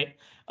up, right?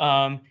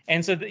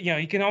 And so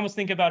you can almost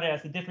think about it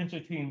as the difference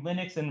between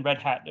Linux and Red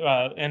Hat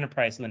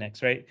Enterprise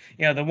Linux, right?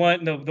 The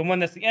one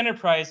that's the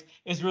enterprise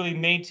is really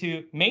made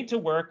to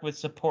work with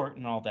support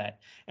and all that.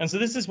 And so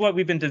this is what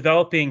we've been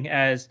developing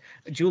as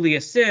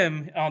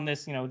JuliaSim on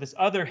this, this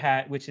other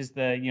hat, which is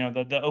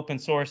the open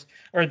source,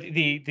 or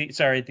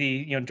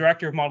the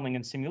director of modeling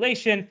and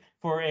simulation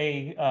for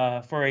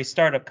a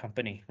startup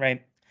company,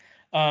 right?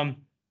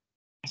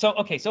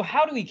 So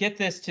how do we get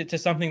this to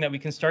something that we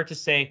can start to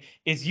say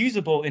is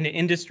usable in an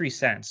industry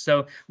sense?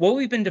 So what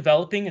we've been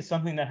developing is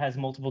something that has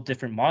multiple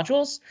different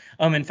modules.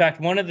 In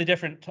fact, one of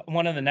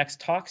the next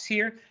talks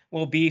here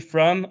will be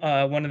from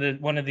one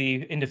of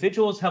the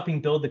individuals helping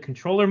build the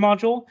controller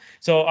module.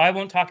 So I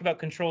won't talk about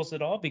controls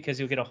at all because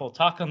you'll get a whole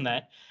talk on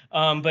that.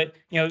 But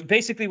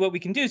basically what we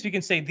can do is we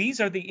can say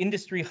these are the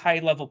industry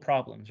high-level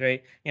problems,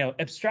 right?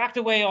 Abstract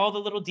away all the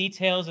little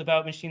details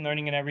about machine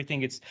learning and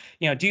everything. It's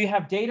do you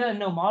have data and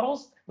no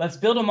models? Let's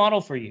build a model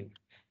for you.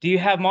 Do you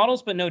have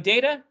models but no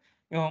data?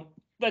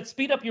 Let's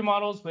speed up your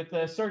models with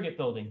surrogate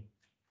building.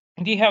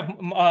 Do you have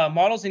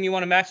models and you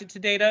want to match it to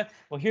data?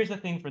 Well, here's the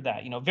thing for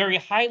that. Very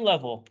high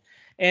level.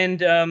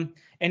 And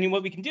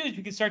what we can do is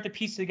we can start to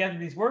piece together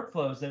these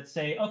workflows that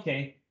say,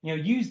 okay,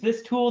 use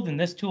this tool, then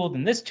this tool,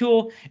 then this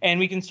tool, and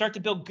we can start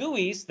to build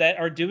GUIs that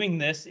are doing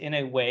this in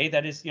a way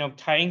that is,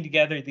 tying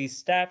together these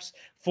steps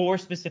for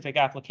specific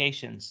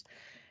applications.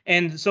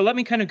 And so let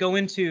me kind of go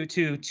into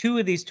two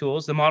of these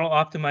tools, the model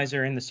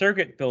optimizer and the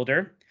surrogate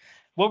builder.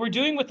 What we're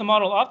doing with the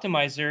model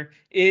optimizer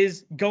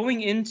is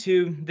going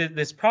into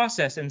this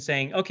process and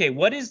saying, okay,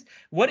 what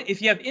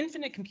if you have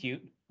infinite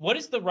compute, what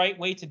is the right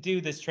way to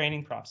do this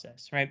training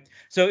process, right?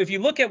 So if you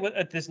look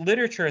at this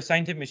literature of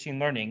scientific machine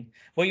learning,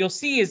 what you'll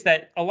see is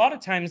that a lot of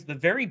times the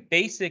very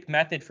basic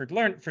method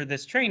for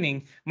this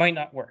training might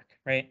not work,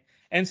 right?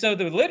 And so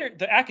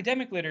the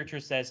academic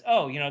literature says,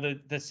 oh,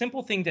 the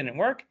simple thing didn't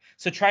work,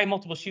 so try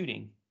multiple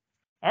shooting.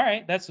 All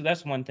right, that's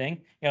one thing.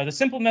 The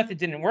simple method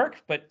didn't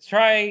work, but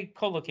try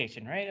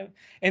collocation, right?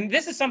 And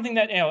this is something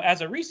that,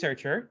 as a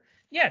researcher,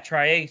 yeah,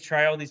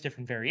 try all these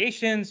different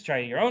variations, try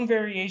your own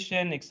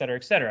variation, et cetera,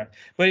 et cetera.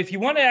 But if you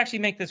want to actually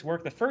make this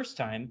work the first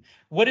time,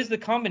 what is the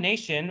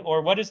combination,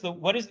 or what are the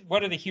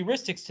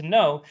heuristics to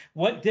know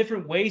what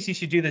different ways you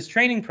should do this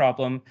training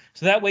problem,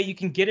 so that way you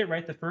can get it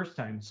right the first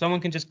time. Someone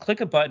can just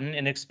click a button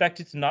and expect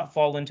it to not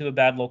fall into a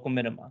bad local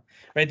minima,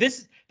 right?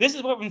 This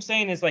is what I'm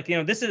saying is like,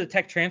 this is a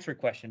tech transfer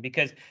question,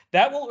 because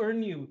that will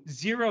earn you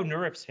 0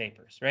 NeurIPS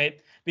papers, right?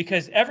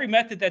 Because every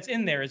method that's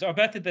in there is a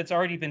method that's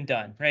already been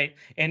done, right?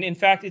 And in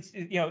fact,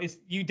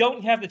 you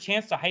don't have the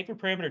chance to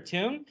hyperparameter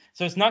tune,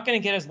 so it's not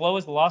going to get as low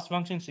as the loss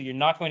function, so you're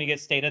not going to get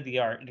state of the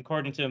art,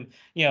 according to an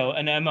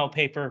ML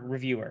paper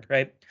reviewer,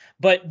 right?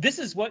 But this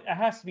is what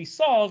has to be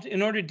solved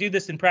in order to do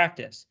this in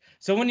practice.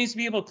 Someone needs to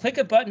be able to click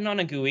a button on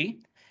a GUI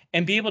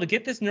and be able to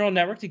get this neural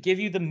network to give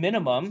you the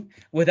minimum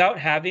without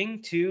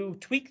having to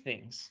tweak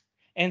things.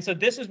 And so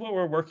this is what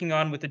we're working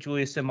on with the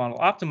JuliaSim model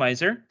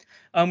optimizer.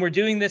 We're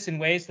doing this in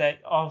ways that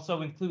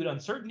also include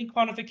uncertainty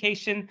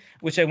quantification,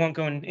 which I won't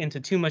go into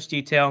too much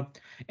detail.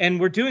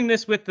 And we're doing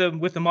this with the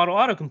model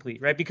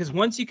autocomplete, right? Because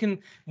once you can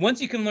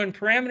learn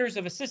parameters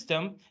of a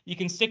system, you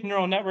can stick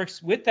neural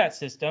networks with that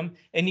system,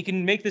 and you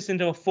can make this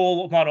into a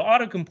full model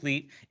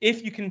autocomplete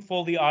if you can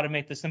fully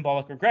automate the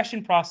symbolic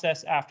regression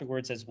process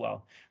afterwards as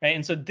well, right?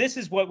 And so this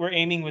is what we're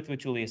aiming with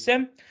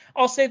JuliaSim.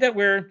 I'll say that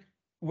we're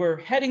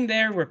heading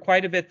there. We're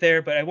quite a bit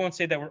there, but I won't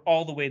say that we're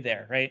all the way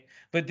there, right?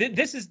 But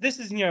this is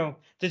to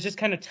just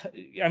kind of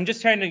I'm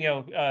just trying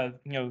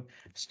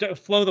to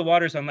flow the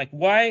waters on like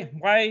why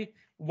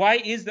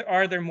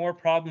are there more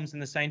problems in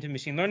the scientific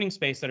machine learning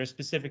space that are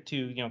specific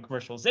to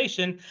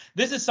commercialization?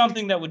 This is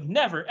something that would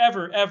never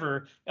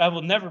ever I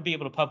will never be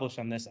able to publish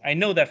on this. I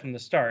know that from the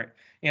start,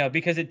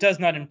 because it does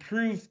not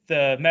improve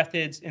the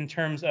methods in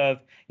terms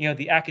of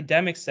the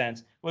academic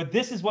sense. Well,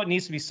 this is what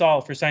needs to be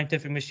solved for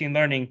scientific machine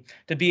learning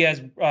to be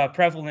as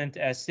prevalent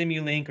as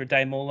Simulink or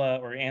Daimola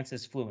or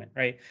ANSYS Fluent,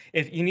 right?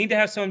 If you need to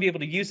have someone be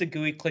able to use a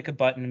GUI, click a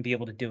button, and be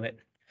able to do it.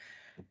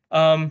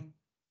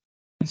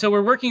 And so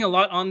we're working a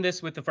lot on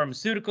this with the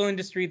pharmaceutical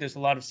industry. There's a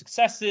lot of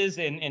successes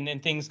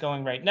and things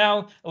going right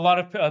now, a lot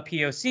of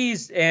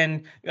POCs,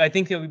 and I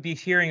think that we'll be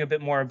hearing a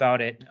bit more about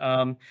it.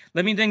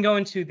 Let me then go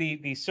into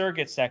the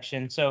surrogate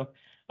section. So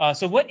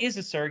what is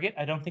a surrogate?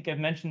 I don't think I've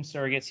mentioned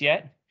surrogates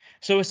yet.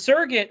 So a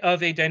surrogate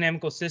of a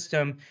dynamical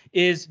system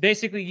is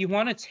basically you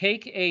want to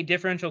take a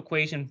differential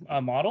equation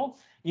model,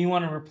 you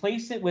want to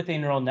replace it with a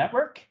neural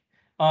network,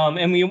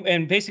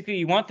 and basically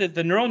you want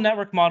the neural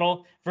network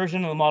model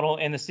version of the model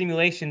and the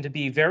simulation to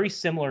be very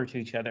similar to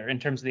each other in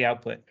terms of the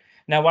output.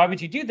 Now, why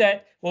would you do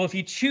that? Well, if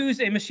you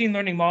choose a machine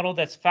learning model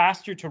that's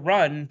faster to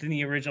run than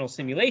the original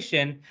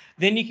simulation,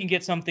 then you can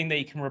get something that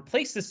you can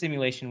replace the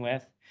simulation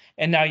with,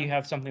 and now you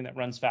have something that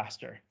runs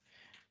faster.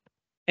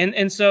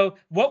 And so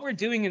what we're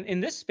doing in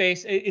this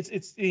space,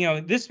 it's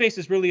this space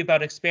is really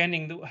about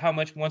expanding how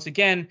much, once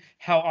again,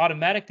 how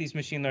automatic these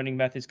machine learning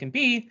methods can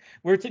be.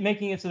 We're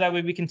making it so that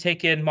way we can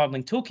take in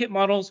modeling toolkit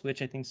models,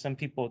 which I think some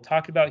people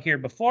talked about here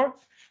before.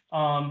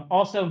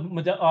 Also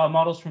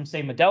models from,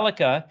 say,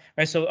 Modelica,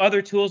 right? So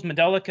other tools,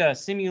 Modelica,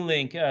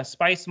 Simulink,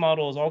 Spice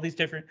models, all these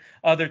different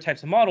other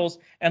types of models,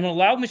 and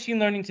allow machine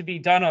learning to be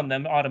done on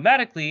them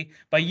automatically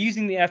by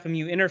using the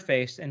FMU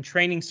interface and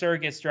training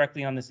surrogates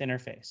directly on this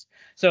interface.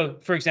 So,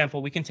 for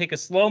example, we can take a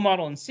slow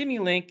model in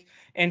Simulink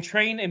and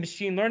train a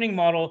machine learning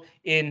model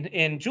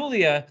in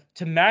Julia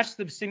to match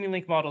the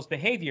Simulink model's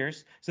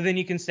behaviors. So then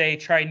you can say,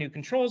 try new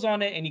controls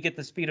on it, and you get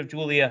the speed of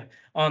Julia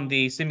on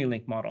the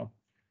Simulink model.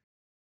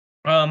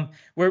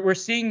 We're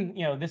seeing,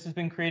 this has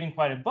been creating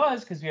quite a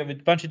buzz because we have a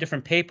bunch of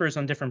different papers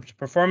on different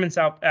performance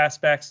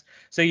aspects.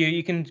 So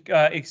you can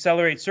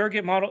accelerate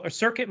circuit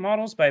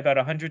models by about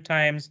 100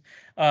 times,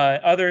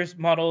 other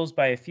models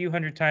by a few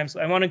hundred times.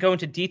 I want to go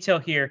into detail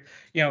here.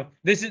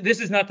 This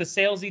is not the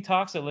salesy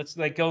talk, so let's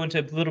go into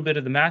a little bit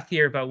of the math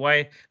here about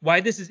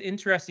why this is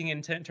interesting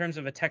in terms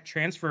of a tech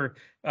transfer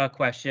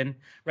question,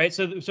 right?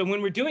 So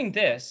when we're doing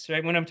this,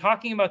 right, when I'm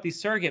talking about these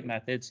surrogate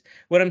methods,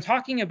 what I'm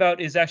talking about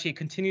is actually a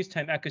continuous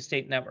time echo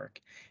state network.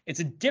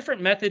 It's a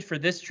different method for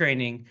this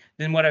training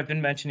than what I've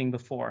been mentioning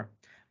before.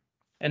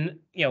 And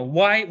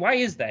why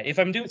is that? If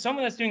I'm doing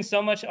someone that's doing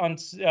so much on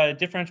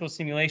differential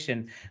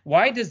simulation,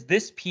 why does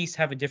this piece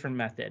have a different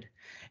method?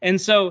 And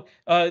so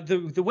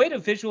the way to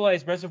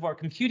visualize reservoir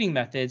computing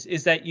methods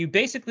is that you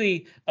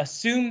basically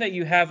assume that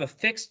you have a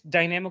fixed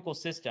dynamical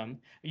system.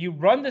 You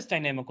run this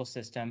dynamical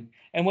system,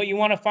 and what you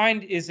want to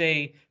find is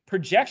a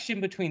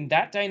projection between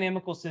that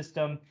dynamical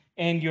system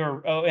and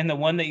and the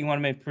one that you want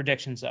to make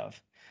predictions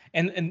of.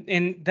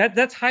 And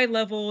that's high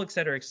level, et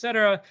cetera, et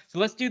cetera. So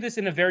let's do this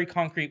in a very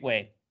concrete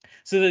way.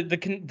 So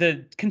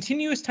the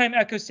continuous time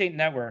echo state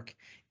network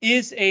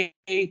is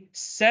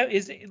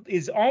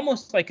is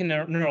almost like a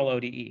neural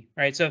ODE,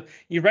 right? So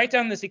you write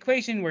down this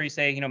equation where you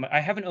say, I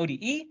have an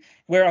ODE,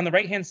 where on the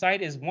right-hand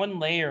side is one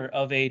layer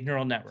of a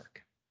neural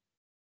network.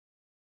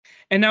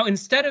 And now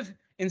instead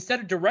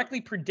of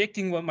directly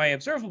predicting what my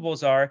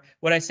observables are,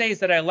 what I say is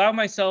that I allow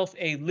myself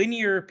a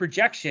linear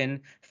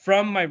projection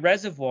from my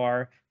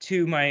reservoir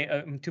to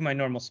my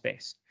normal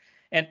space.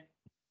 And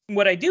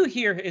what I do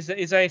here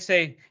is I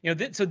say,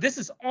 so this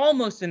is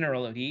almost a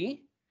neural ODE.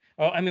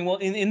 Well,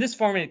 in this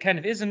form, it kind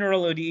of is a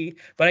neural ODE,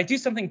 but I do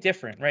something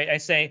different, right? I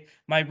say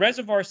my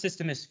reservoir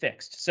system is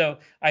fixed. So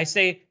I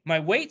say my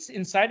weights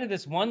inside of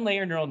this one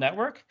layer neural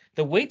network,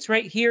 the weights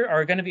right here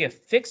are going to be a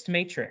fixed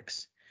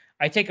matrix.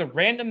 I take a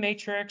random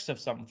matrix of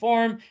some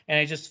form, and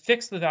I just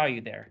fix the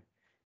value there.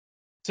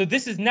 So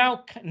this is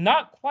now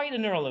not quite a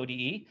neural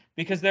ODE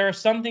because there are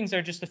some things that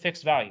are just a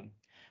fixed value.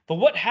 But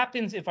what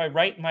happens if I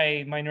write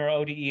my neural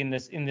ODE in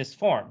this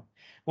form?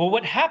 Well,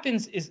 what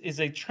happens is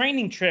a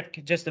training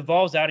trick just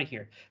evolves out of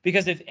here.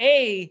 Because if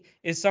A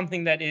is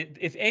something that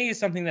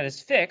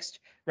is fixed,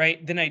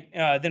 right?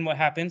 Then what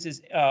happens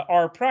is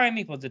R prime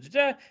equals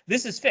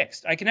this is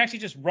fixed. I can actually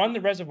just run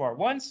the reservoir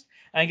once,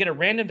 and I get a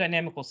random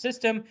dynamical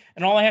system,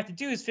 and all I have to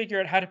do is figure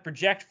out how to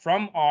project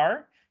from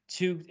R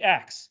to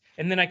X.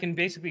 And then I can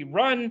basically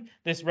run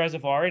this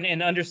reservoir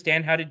and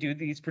understand how to do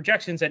these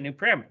projections at new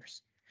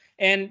parameters.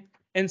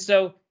 And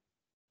so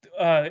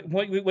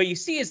what you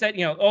see is that,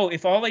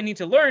 if all I need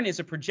to learn is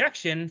a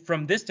projection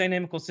from this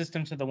dynamical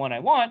system to the one I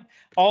want,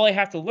 all I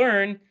have to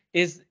learn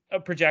is a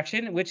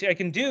projection, which I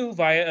can do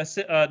via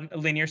a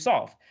linear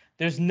solve.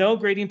 There's no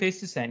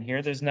gradient-based descent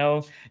here. There's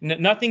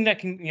nothing that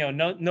can,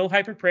 no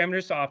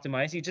hyperparameters to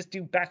optimize. You just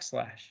do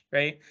backslash,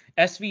 right?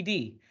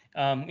 SVD.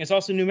 It's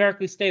also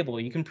numerically stable.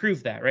 You can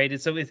prove that, right?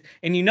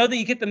 And you know that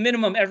you get the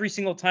minimum every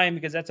single time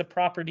because that's a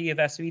property of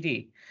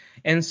SVD.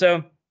 And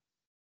so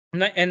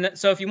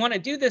if you want to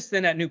do this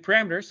then at new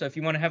parameters, so if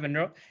you want to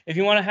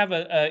have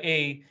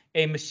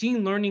a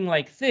machine learning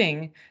like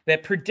thing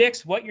that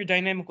predicts what your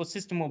dynamical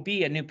system will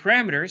be at new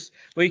parameters,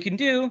 what you can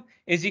do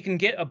is you can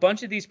get a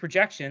bunch of these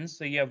projections.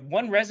 So you have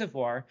one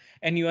reservoir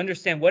and you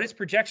understand what its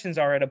projections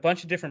are at a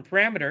bunch of different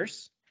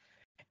parameters.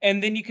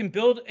 And then you can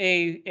build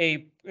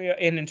an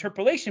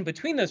interpolation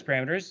between those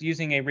parameters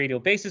using a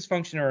radial basis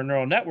function or a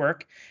neural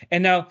network.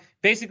 And now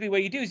basically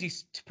what you do is you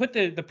put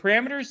the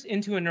parameters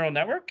into a neural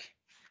network.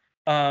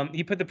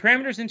 You put the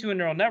parameters into a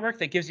neural network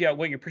that gives you out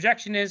what your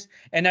projection is,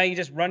 and now you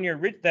just run your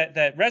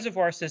that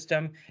reservoir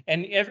system,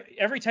 and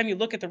every time you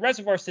look at the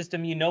reservoir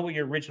system, you know what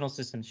your original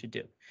system should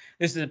do.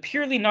 This is a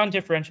purely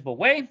non-differentiable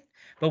way.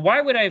 But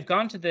why would I have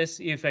gone to this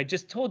if I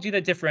just told you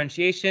that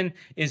differentiation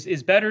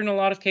is better in a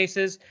lot of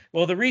cases?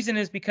 Well, the reason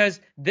is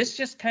because this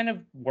just kind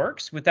of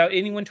works without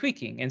anyone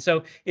tweaking. And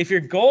so if your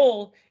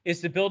goal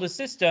is to build a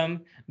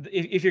system,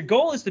 if your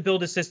goal is to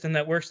build a system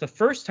that works the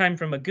first time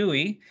from a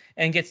GUI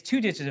and gets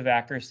 2 digits of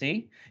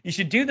accuracy, you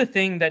should do the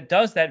thing that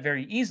does that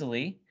very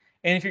easily.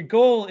 And if your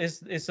goal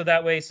is so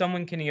that way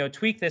someone can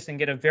tweak this and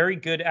get a very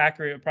good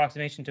accurate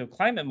approximation to a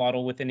climate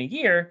model within a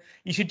year,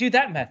 you should do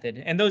that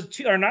method. And those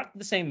two are not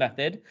the same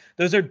method.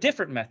 Those are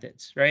different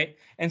methods, right?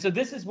 And so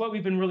this is what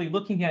we've been really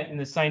looking at in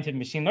the scientific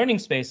machine learning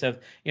space of,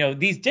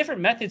 these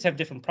different methods have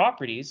different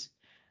properties.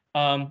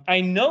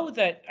 I know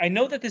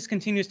that this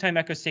continuous time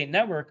echo state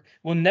network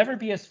will never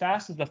be as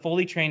fast as the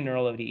fully trained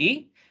neural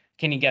ODE.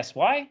 Can you guess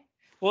why?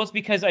 Well, it's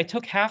because I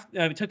took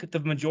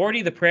the majority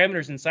of the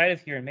parameters inside of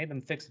here and made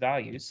them fixed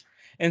values.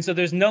 And so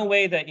there's no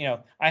way that,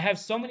 I have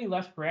so many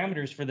less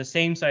parameters for the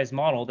same size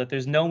model that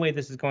there's no way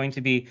this is going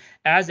to be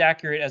as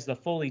accurate as the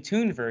fully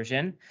tuned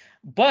version.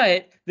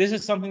 But this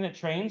is something that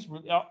trains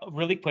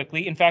really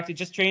quickly. In fact, it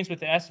just trains with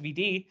the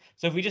SVD.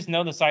 So if we just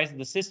know the size of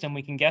the system,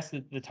 we can guess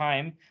the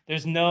time.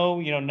 There's no,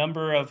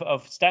 number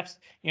of steps.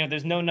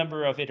 There's no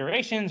number of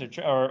iterations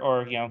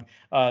or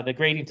the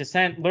gradient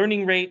descent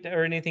learning rate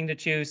or anything to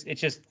choose. It's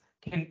just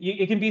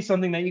it can be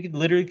something that you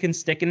literally can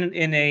stick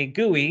in a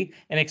GUI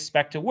and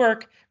expect to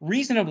work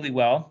reasonably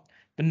well,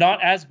 but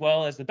not as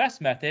well as the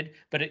best method,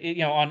 but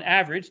on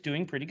average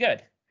doing pretty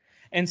good.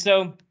 And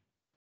so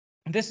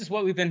this is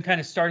what we've been kind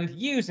of starting to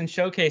use and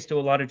showcase to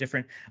a lot of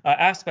different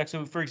aspects.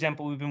 So, for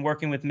example, we've been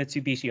working with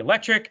Mitsubishi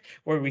Electric,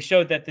 where we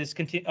showed that this,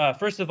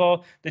 first of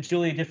all, the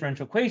Julia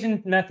differential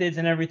equation methods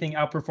and everything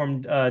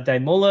outperformed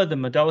Daimola, the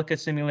Modelica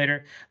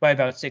simulator, by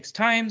about 6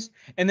 times.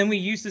 And then we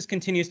used this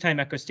continuous time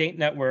echo state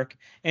network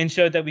and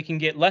showed that we can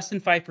get less than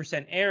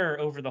 5% error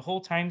over the whole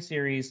time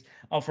series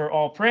for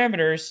all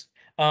parameters,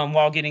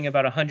 while getting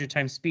about 100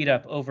 times speed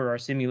up over our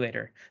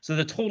simulator. So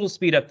the total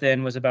speed up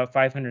then was about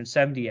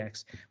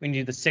 570x when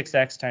you do the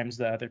 6x times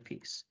the other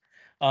piece.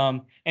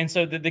 And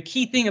so the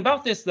key thing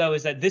about this, though,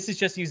 is that this is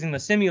just using the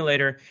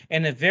simulator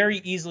and a very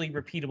easily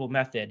repeatable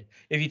method.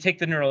 If you take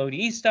the neural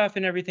ODE stuff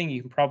and everything,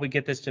 you can probably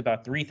get this to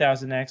about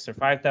 3000x or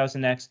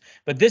 5000x.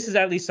 But this is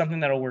at least something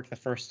that'll work the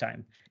first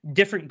time.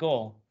 Different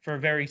goal for a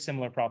very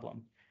similar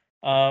problem.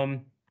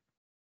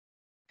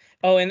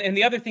 Oh, and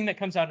the other thing that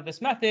comes out of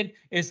this method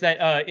is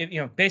that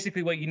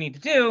basically what you need to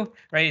do,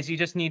 right, is you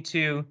just need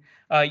to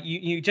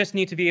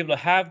be able to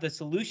have the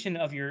solution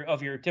of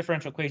your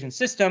differential equation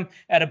system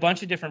at a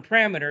bunch of different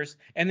parameters,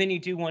 and then you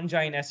do one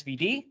giant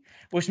SVD,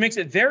 which makes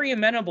it very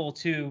amenable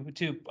to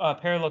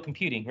parallel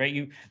computing, right?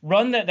 You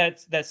run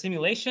that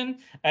simulation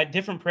at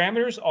different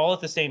parameters all at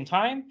the same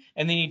time,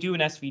 and then you do an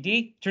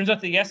SVD. Turns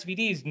out the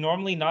SVD is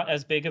normally not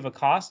as big of a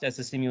cost as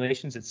the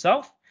simulations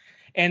itself.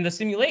 And the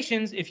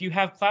simulations, if you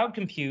have cloud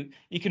compute,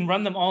 you can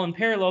run them all in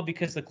parallel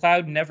because the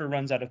cloud never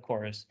runs out of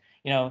cores.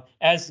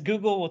 As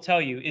Google will tell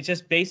you, it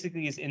just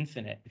basically is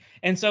infinite.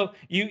 And so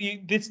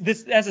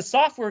this as a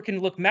software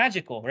can look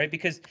magical, right?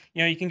 Because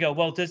you can go,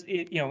 well,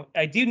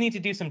 I do need to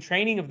do some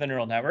training of the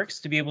neural networks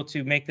to be able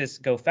to make this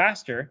go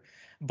faster,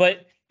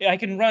 but I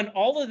can run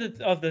all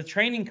of the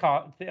training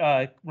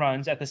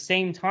runs at the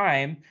same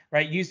time,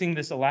 right? Using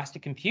this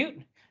elastic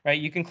compute. Right,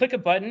 you can click a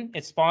button,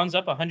 it spawns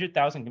up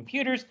 100,000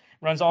 computers,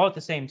 runs all at the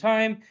same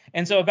time,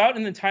 and so about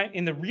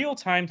in the real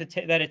time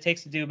that it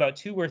takes to do about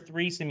 2 or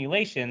 3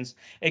 simulations,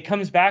 it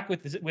comes back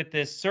with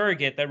this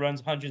surrogate that runs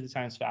hundreds of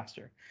times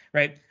faster.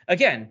 Right?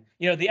 Again,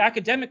 the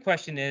academic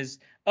question is,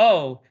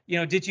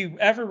 did you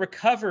ever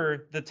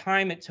recover the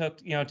time it took,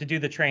 to do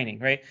the training?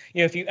 Right?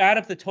 If you add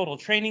up the total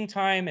training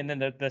time and then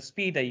the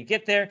speed that you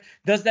get there,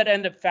 does that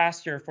end up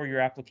faster for your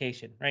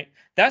application? Right?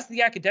 That's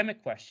the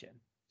academic question.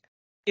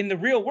 In the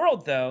real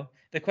world, though,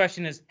 the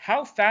question is,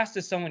 how fast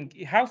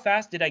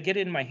did I get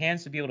it in my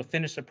hands to be able to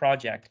finish the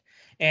project?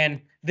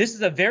 And this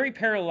is a very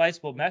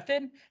parallelizable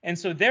method. And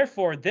so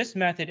therefore, this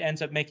method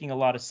ends up making a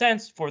lot of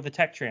sense for the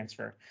tech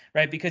transfer,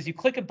 right? Because you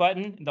click a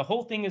button, the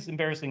whole thing is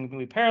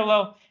embarrassingly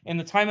parallel. In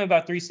the time of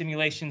about 3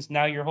 simulations,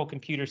 now your whole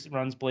computer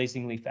runs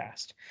blazingly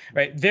fast,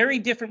 right? Very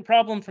different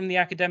problem from the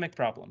academic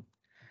problem.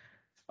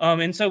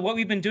 And so what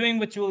we've been doing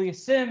with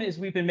JuliaSim is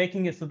we've been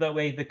making it so that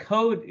way the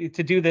code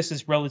to do this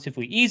is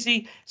relatively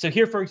easy. So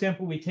here, for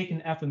example, we take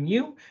an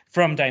FMU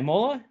from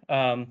Daimola,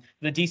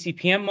 the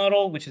DCPM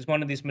model, which is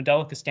one of these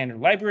Modelica standard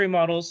library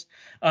models.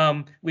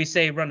 We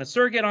say run a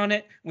surrogate on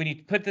it. We need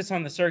to put this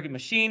on the surrogate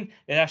machine.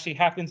 It actually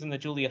happens in the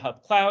Julia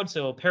Hub cloud, so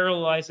it'll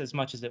parallelize as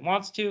much as it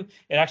wants to.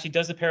 It actually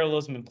does the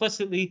parallelism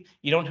implicitly.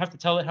 You don't have to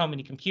tell it how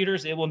many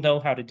computers. It will know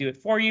how to do it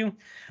for you.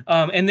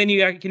 And then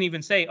you can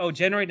even say, oh,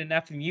 generate an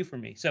FMU for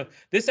me. So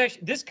this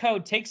this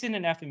code takes in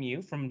an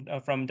FMU from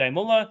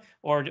Dimula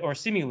or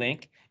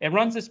Simulink. It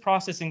runs this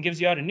process and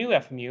gives you out a new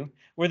FMU,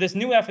 where this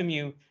new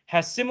FMU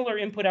has similar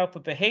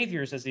input-output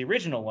behaviors as the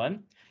original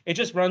one. It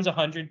just runs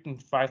 100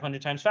 and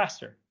 500 times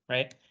faster,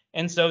 right?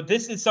 And so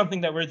this is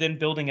something that we're then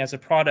building as a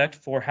product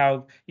for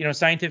how,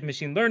 scientific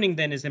machine learning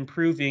then is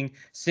improving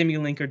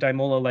Simulink or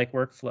Dimula-like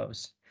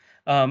workflows.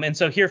 And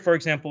so here, for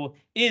example,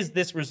 is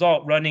this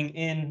result running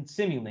in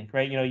Simulink,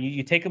 right?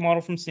 You take a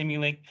model from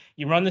Simulink,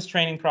 you run this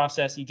training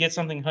process, you get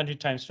something 100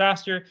 times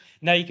faster.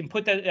 Now you can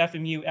put that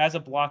FMU as a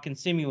block in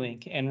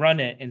Simulink and run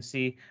it and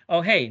see,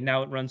 oh, hey,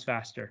 now it runs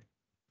faster.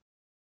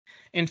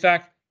 In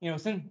fact,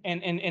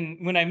 and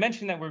when I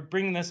mentioned that we're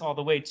bringing this all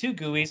the way to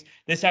GUIs,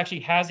 this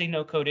actually has a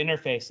no-code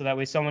interface, so that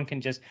way someone can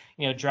just,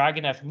 drag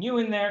an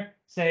FMU in there,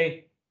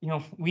 say,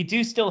 we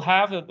do still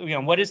have,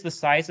 what is the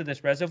size of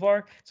this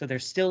reservoir? So there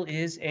still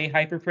is a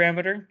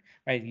hyperparameter,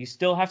 right? You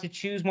still have to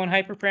choose one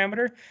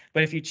hyperparameter,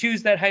 but if you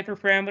choose that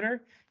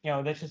hyperparameter,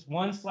 that's just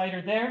one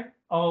slider there.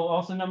 Oh,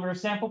 also number of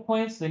sample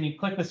points. Then you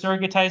click the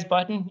surrogatize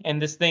button, and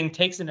this thing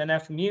takes in an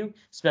FMU,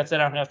 spits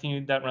out an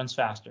FMU that runs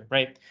faster,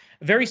 right?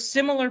 A very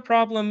similar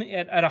problem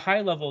at a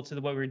high level to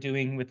what we're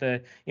doing with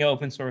the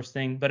open source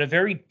thing, but a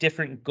very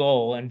different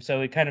goal, and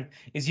so it kind of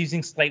is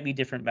using slightly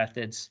different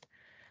methods.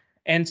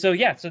 And so,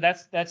 yeah, so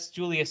that's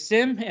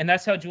JuliaSim, and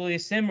that's how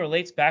JuliaSim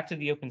relates back to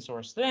the open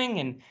source thing,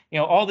 and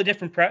all the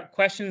different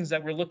questions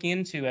that we're looking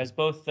into as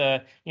both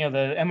the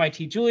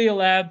MIT Julia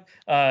Lab,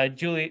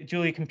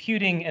 Julia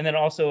Computing, and then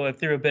also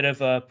through a bit of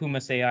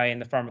PIML AI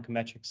and the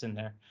pharmacometrics in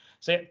there.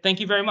 So yeah, thank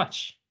you very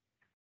much.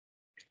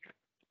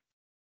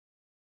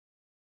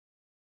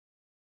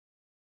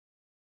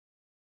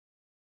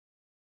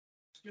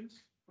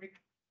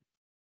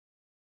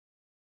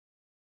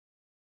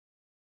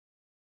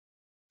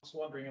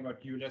 Wondering about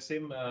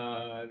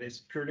JuliaSim. Is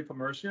it purely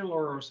commercial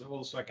or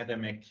also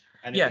academic?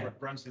 And yeah, it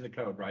runs in the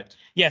cloud, right?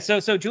 Yeah. So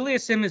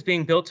JuliaSim is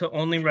being built to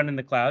only run in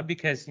the cloud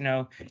because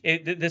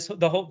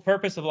the whole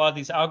purpose of a lot of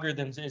these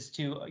algorithms is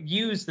to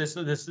use this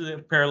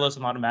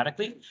parallelism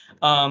automatically.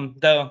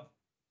 What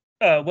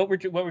we're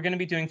going to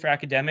be doing for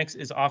academics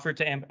is offered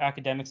to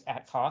academics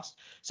at cost.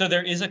 So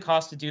there is a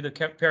cost to do the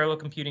parallel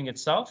computing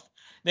itself.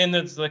 Then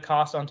there's the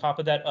cost on top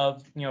of that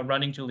of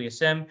running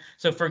JuliaSim.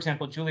 So for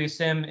example,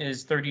 JuliaSim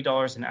is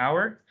 $30 an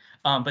hour.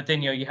 But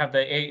then you have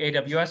the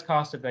AWS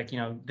cost of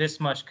this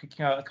much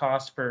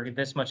cost for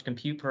this much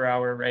compute per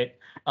hour, right?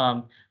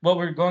 What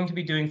we're going to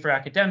be doing for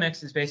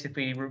academics is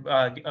basically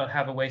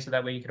have a way so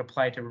that way you can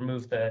apply to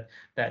remove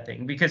that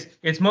thing, because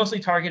it's mostly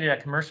targeted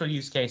at commercial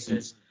use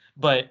cases,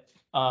 but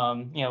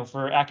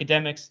for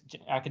academics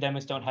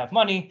don't have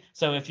money.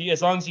 So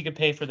as long as you can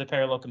pay for the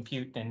parallel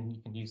compute, then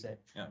you can use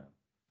it. Yeah.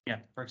 Yeah.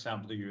 For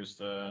example, to use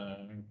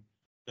the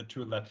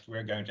tool that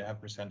we're going to have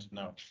presented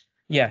now.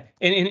 Yeah,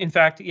 in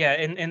fact, yeah,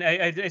 and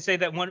I say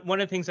that one of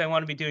the things I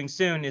want to be doing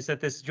soon is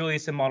that this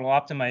JuliaSim model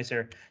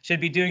optimizer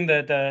should be doing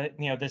this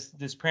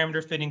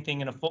parameter fitting thing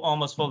in a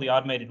almost fully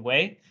automated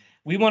way.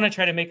 We want to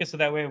try to make it so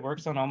that way it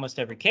works on almost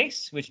every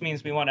case, which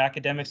means we want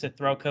academics to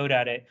throw code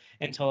at it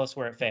and tell us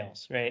where it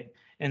fails, right?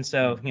 And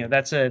so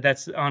that's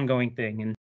an ongoing thing. And